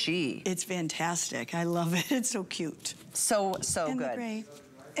cushy. It's fantastic. I love it. It's so cute. So and good. The gray.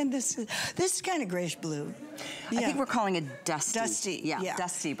 And this is kind of grayish blue. I think we're calling it dusty. Dusty, yeah.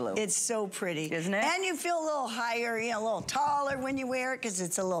 Dusty blue. It's so pretty. Isn't it? And you feel a little higher, you know, a little taller when you wear it because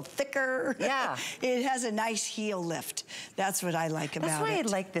it's a little thicker. Yeah. It has a nice heel lift. That's what I like about it. That's why I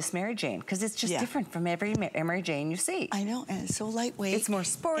like this Mary Jane, because it's just different from every Mary Jane you see. I know, and it's so lightweight. It's more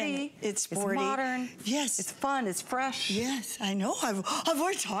sporty. It's sporty. It's modern. Yes. It's fun. It's fresh. Yes, I know. I've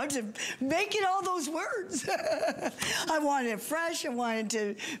worked hard to make it all those words. I wanted it fresh. I wanted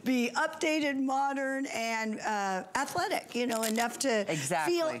to be updated, modern, and athletic, you know, enough to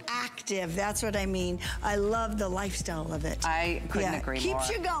feel active. That's what I mean. I love the lifestyle of it. I couldn't agree more. Keeps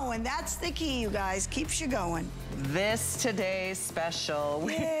you going. That's the key, you guys. Keeps you going. This today's special.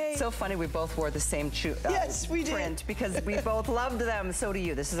 So funny we both wore the same yes, we print did. because we both loved them. So do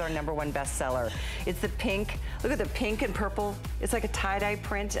you. This is our #1 bestseller. It's the pink. Look at the pink and purple. It's like a tie-dye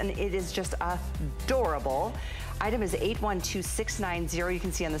print, and it is just adorable. Item is 812690. You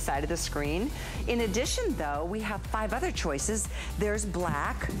can see on the side of the screen. In addition, though, we have 5 other choices. There's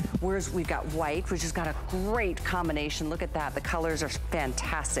black, whereas we've got white, which has got a great combination. Look at that. The colors are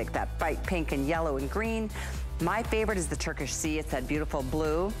fantastic. That bright pink and yellow and green. My favorite is the Turkish Sea. It's that beautiful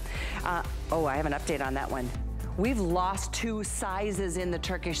blue. Oh, I have an update on that one. We've lost 2 sizes in the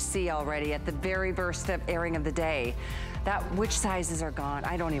Turkish Sea already at the very first airing of the day. Which sizes are gone?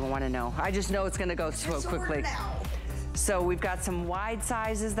 I don't even want to know. I just know it's going to go so quickly. So we've got some wide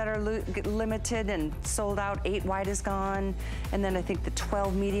sizes that are limited and sold out. 8 wide is gone. And then I think the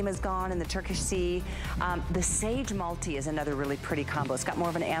 12 medium is gone in the Turkish Sea. The Sage Multi is another really pretty combo. It's got more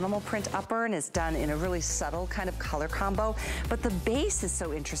of an animal print upper and it's done in a really subtle kind of color combo. But the base is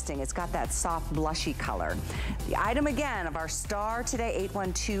so interesting. It's got that soft blushy color. The item again of our star today,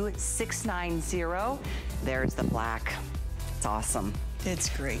 812690. There's the black. It's awesome. It's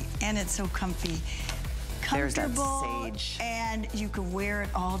great. And it's so comfy. There's that comfortable, sage. and you can wear it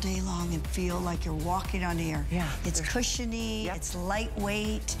all day long and feel like you're walking on air. Yeah. It's cushiony, Yep. it's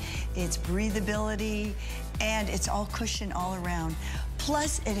lightweight, it's breathability, and it's all cushion all around.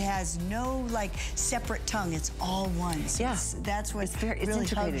 Plus, it has no like separate tongue. It's all one. So Yeah. that's what it's really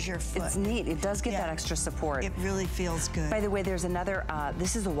integrated. hugs your foot. It's neat. It does get Yeah. that extra support. It really feels good. By the way, there's another,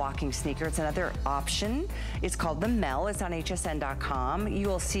 this is a walking sneaker. It's another option. It's called the Mel. It's on hsn.com. You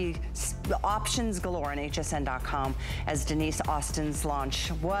will see the options galore on hsn.com as Denise Austin's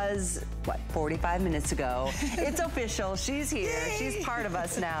launch was, what, 45 minutes ago. It's official. She's here. Yay. She's part of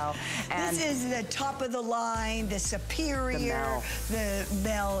us now. And this is the top of the line, the superior. The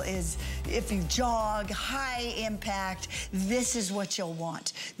Mel is, if you jog, high impact, this is what you'll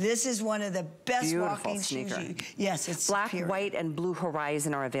want. This is one of the best beautiful walking sneaker. shoes. Yes, it's black, superior. white, and blue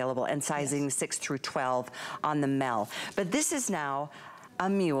horizon are available, and sizing 6 through 12 on the Mel. But this is now a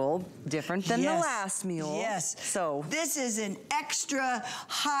mule, different than the last mule. Yes. So this is an extra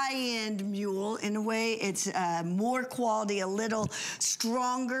high-end mule. In a way, it's more quality, a little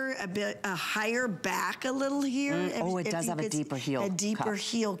stronger, a higher back a little here. Oh, it does have a deeper heel cup. A deeper cup.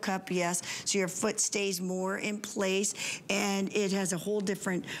 heel cup, yes. So your foot stays more in place, and it has a whole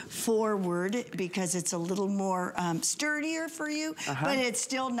different forward because it's a little more sturdier for you, but it's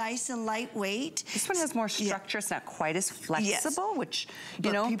still nice and lightweight. this one has more structure. It's not quite as flexible, which,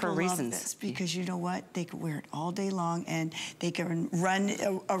 you know, people for reasons. love this because you know what? They can wear it all day long and they can run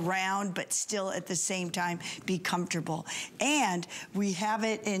around, but still at the same time be comfortable. And we have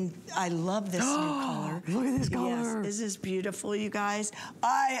it in, I love this new color. Look at this color. Yes, this is beautiful, you guys.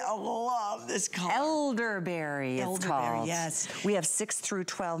 I love this color. Elderberry, it's Elderberry, called. yes. We have 6 through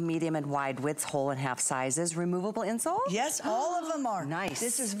 12 medium and wide widths, whole and half sizes. Removable insole? Yes, all of them are. Nice.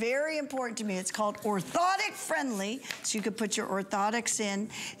 This is very important to me. It's called orthotic friendly, so you can put your orthotics in.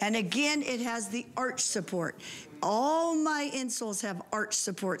 And again, it has the arch support. All my insoles have arch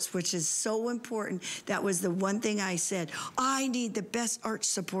supports, which is so important. That was the one thing I said. I need the best arch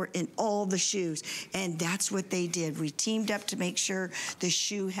support in all the shoes. And that's what they did. We teamed up to make sure the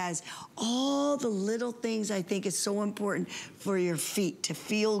shoe has all the little things I think is so important for your feet to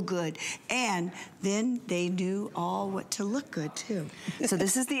feel good. And then they knew all what to look good too. So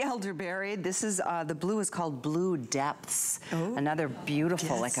this is the elderberry. This is, the blue is called Blue Depths. Oh, another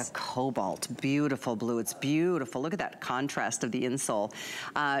beautiful, yes. like a cobalt, beautiful blue. It's beautiful. Look at that contrast of the insole.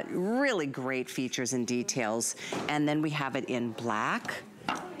 Really great features and details. And then we have it in black.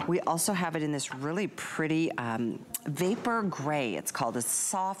 We also have it in this really pretty vapor gray. It's called a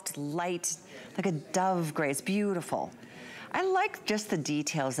soft, light, like a dove gray. It's beautiful. I like just the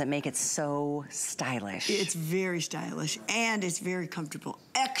details that make it so stylish. It's very stylish and it's very comfortable,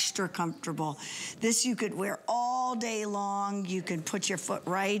 extra comfortable. This you could wear all day long. You can put your foot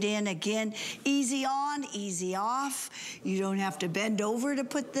right in. Again, easy on, easy off. You don't have to bend over to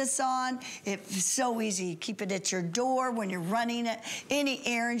put this on. It's so easy. You keep it at your door when you're running any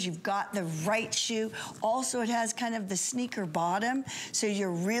errands. You've got the right shoe. Also, it has kind of the sneaker bottom, so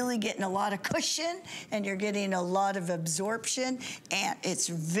you're really getting a lot of cushion and you're getting a lot of absorption. And it's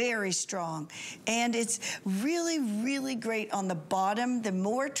very strong. And it's really, really great on the bottom. The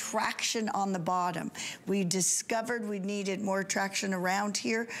more traction on the bottom. We discovered we needed more traction around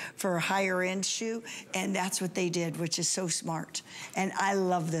here for a higher end shoe, and that's what they did, which is so smart. And I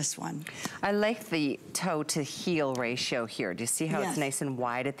love this one. I like the toe to heel ratio here. Do you see how it's nice and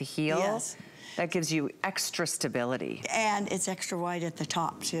wide at the heel? Yes. That gives you extra stability. And it's extra wide at the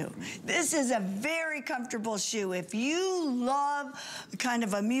top too. This is a very comfortable shoe. If you love kind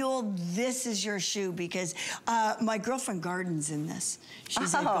of a mule, this is your shoe because my girlfriend gardens in this.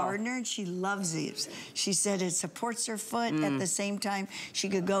 She's a gardener and she loves these. She said it supports her foot at the same time. She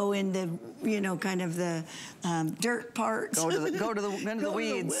could go in the, you know, kind of the dirt parts. Go to the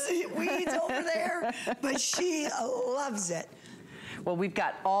weeds. Weeds over there. But she loves it. Well, we've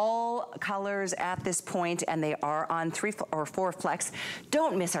got all colors at this point, and they are on 3 or 4 flex.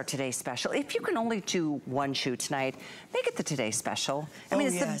 Don't miss our Today Special. If you can only do one shoe tonight, make it the Today Special. I mean,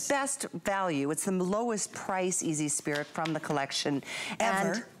 it's the best value. It's the lowest price Easy Spirit from the collection.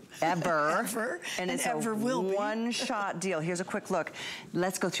 Ever. Ever. And it's ever will be. one-shot deal. Here's a quick look.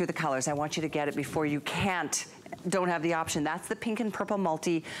 Let's go through the colors. I want you to get it before you don't have the option. That's the pink and purple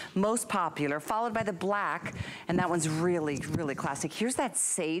multi, most popular, followed by the black, and that one's really, really classic. Here's that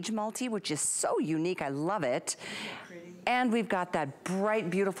sage multi, which is so unique. I love it. And we've got that bright,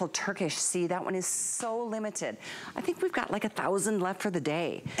 beautiful Turkish sea. That one is so limited. I think we've got like 1,000 left for the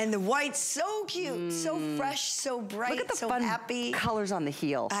day. And the white's so cute, so fresh, so bright, Look at the so fun happy. colors on the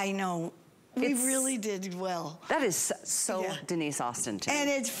heel. I know. We really did well. That is so Denise Austin to me. And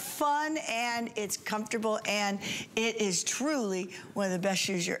it's fun and it's comfortable and it is truly one of the best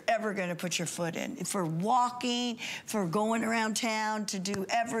shoes you're ever going to put your foot in. For walking, for going around town, to do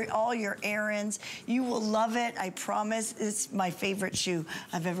all your errands. You will love it, I promise. It's my favorite shoe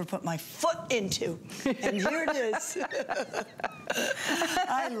I've ever put my foot into. And here it is.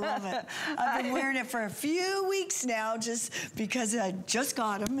 I love it. I've been wearing it for a few weeks now just because I just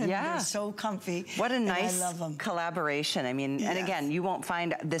got them and they're so comfy. What a nice I love them. Collaboration. I mean, and again, you won't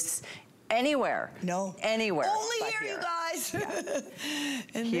find this anywhere. No. Anywhere. Only here, you guys.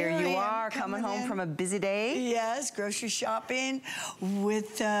 And here you are, coming home from a busy day. Yes, grocery shopping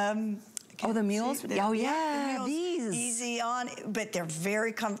with the mules? Oh yeah, the mules. These. Easy on, but they're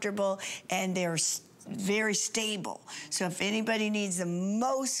very comfortable and they're very stable. So if anybody needs the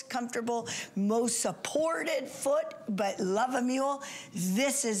most comfortable, most supported foot, but love a mule,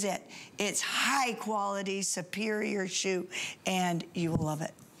 this is it. It's high quality, superior shoe, and you will love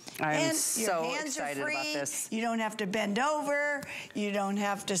it. I'm so excited about this. You don't have to bend over. You don't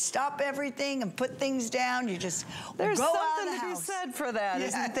have to stop everything and put things down. You just go out of the house. There's something to be said for that,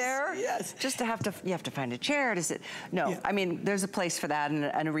 isn't there? Yes. Just you have to find a chair to sit. No, I mean, there's a place for that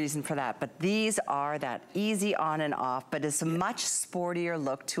and a reason for that. But these are that easy on and off, but it's a much sportier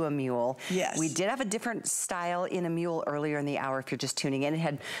look to a mule. Yes. We did have a different style in a mule earlier in the hour if you're just tuning in. It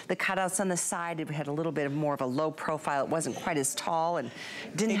had the cutouts on the side. It had a little bit more of a low profile. It wasn't quite as tall and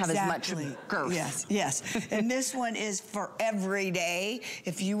didn't have as much girth. Yes, yes. And this one is for every day.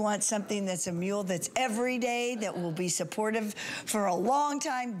 If you want something that's a mule that's every day, that will be supportive for a long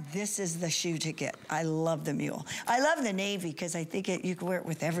time, this is the shoe to get. I love the mule. I love the navy because I think you can wear it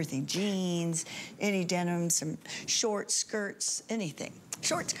with everything. Jeans, any denim, some short skirts, anything.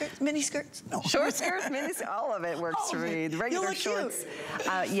 Short skirts, mini skirts? No. Short skirts, mini skirts, all of it works for me. The regular shorts.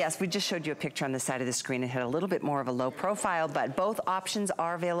 Yes, we just showed you a picture on the side of the screen. It had a little bit more of a low profile, but both options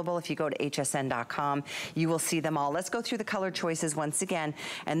are available. If you go to hsn.com, you will see them all. Let's go through the color choices once again,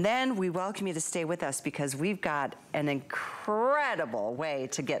 and then we welcome you to stay with us because we've got an incredible way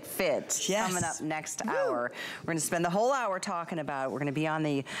to get fit coming up next hour. We're going to spend the whole hour talking about it. We're going to be on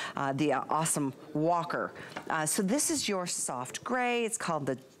the awesome walker. So this is your soft gray. It's called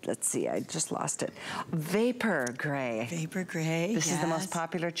the, let's see, I just lost it. Vapor gray. Vapor gray, This is the most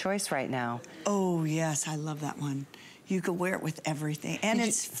popular choice right now. Oh, yes, I love that one. You could wear it with everything. And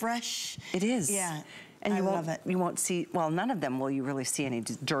it's fresh. It is. Yeah. And I love it. You won't see, well, none of them will you really see any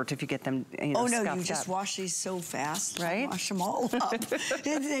dirt if you get them, oh, no, you just wash these so fast. Right? Wash them all up.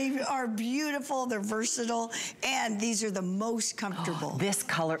 They are beautiful, they're versatile, and these are the most comfortable. This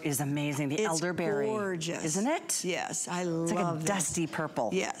color is amazing, the elderberry. It's gorgeous. Isn't it? Yes, I love it. It's like a dusty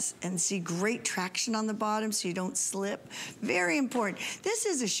purple. Yes, and see great traction on the bottom so you don't slip. Very important. This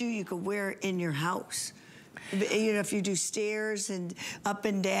is a shoe you could wear in your house. You know, if you do stairs and up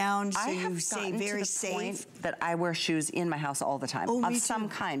and down, so you stay very safe. Point that I wear shoes in my house all the time, of some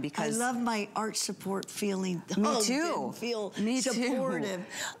kind, because I love my arch support feeling. Me too. Feel Me supportive. too.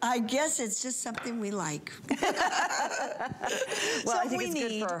 I guess it's just something we like. Well, I think it's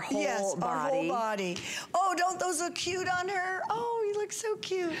good for our whole body. Our whole body. Oh, don't those look cute on her? Oh, you look so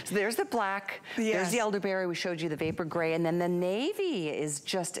cute. So there's the black. Yes. There's the elderberry. We showed you the vapor gray, and then the navy is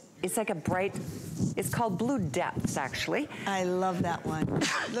just. It's like a bright. It's called Blue Depths, actually. I love that one.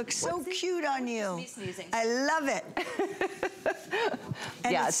 Looks so cute on you. I love it.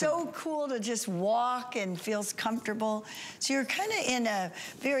 And it's so cool to just walk and feels comfortable. So you're kind of in a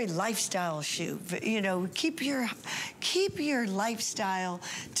very lifestyle shoe. You know, keep your lifestyle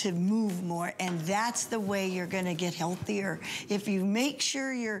to move more, and that's the way you're going to get healthier. If you make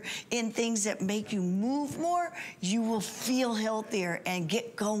sure you're in things that make you move more, you will feel healthier and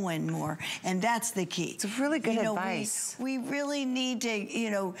get going more, and that's the key. It's really good advice. We really need to, you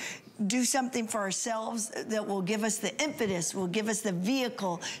know, do something for ourselves that will give us the impetus, will give us the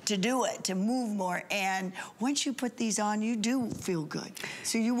vehicle to do it, to move more. And once you put these on, you do feel good.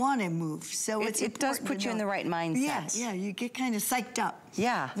 So you want to move. So it does put you in the right mindset. Yeah, you get kind of psyched up.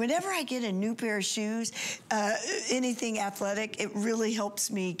 Yeah. Whenever I get a new pair of shoes, anything athletic, it really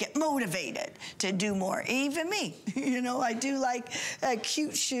helps me get motivated to do more. Even me, you know, I do like a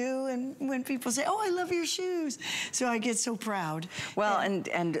cute shoe, and when people say, "Oh, I love your shoes," so I get so proud. Well,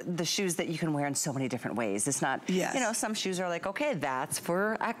 and the shoes that you can wear in so many different ways. It's not, you know, some shoes are like, okay, that's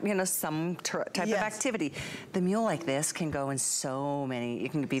for, you know, some type of activity. The mule like this can go in so many. You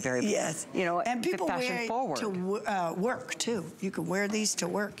can be very, you know, and people fashion wear it forward. to work too. You can wear these to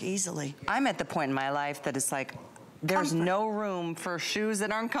work easily. I'm at the point in my life that it's like, There's no room for shoes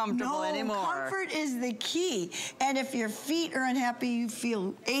that aren't comfortable anymore. Comfort is the key. And if your feet are unhappy, you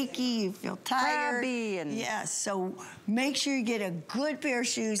feel achy, you feel tired. Crabby and yes, so make sure you get a good pair of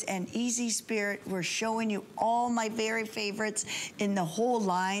shoes and Easy Spirit. We're showing you all my very favorites in the whole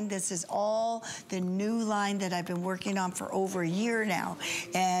line. This is all the new line that I've been working on for over a year now.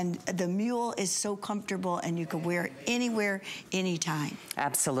 And the mule is so comfortable and you can wear it anywhere, anytime.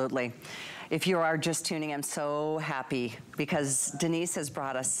 Absolutely. If you are just tuning, I'm so happy because Denise has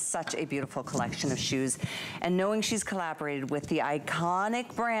brought us such a beautiful collection of shoes. And knowing she's collaborated with the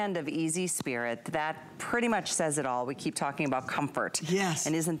iconic brand of Easy Spirit, that pretty much says it all. We keep talking about comfort. Yes.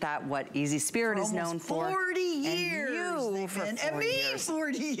 And isn't that what Easy Spirit is known for? 40 years. And you for 40 years.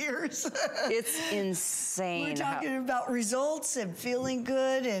 40 years. It's insane. We're talking about results and feeling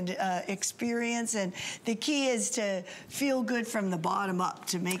good and experience. And the key is to feel good from the bottom up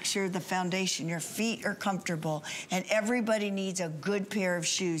to make sure the foundation, your feet are comfortable, and everybody needs a good pair of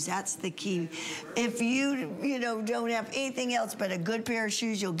shoes. That's the key. If you don't have anything else but a good pair of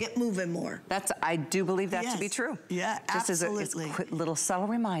shoes, you'll get moving more. I do believe that to be true. Yeah, just absolutely. As a quick little subtle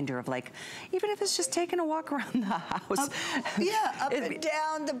reminder of, like, even if it's just taking a walk around the house. Up and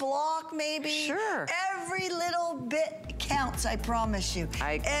down the block maybe. Sure. Every little bit counts, I promise you.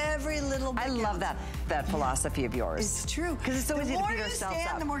 Every little bit I love counts. that philosophy of yours. It's true. Because it's so easy to beat ourselves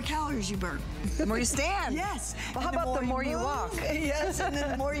up. The more you stand, the more calories you burn. The more you stand. Yes. Well, how about the more you walk? Yes, and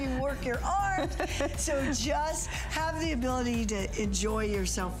then the more you work your arms. So just have the ability to enjoy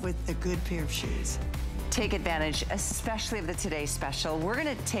yourself with a good pair of shoes. Take advantage, especially of the Today Special. We're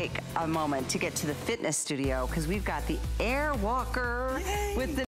gonna take a moment to get to the fitness studio because we've got the Air Walker with the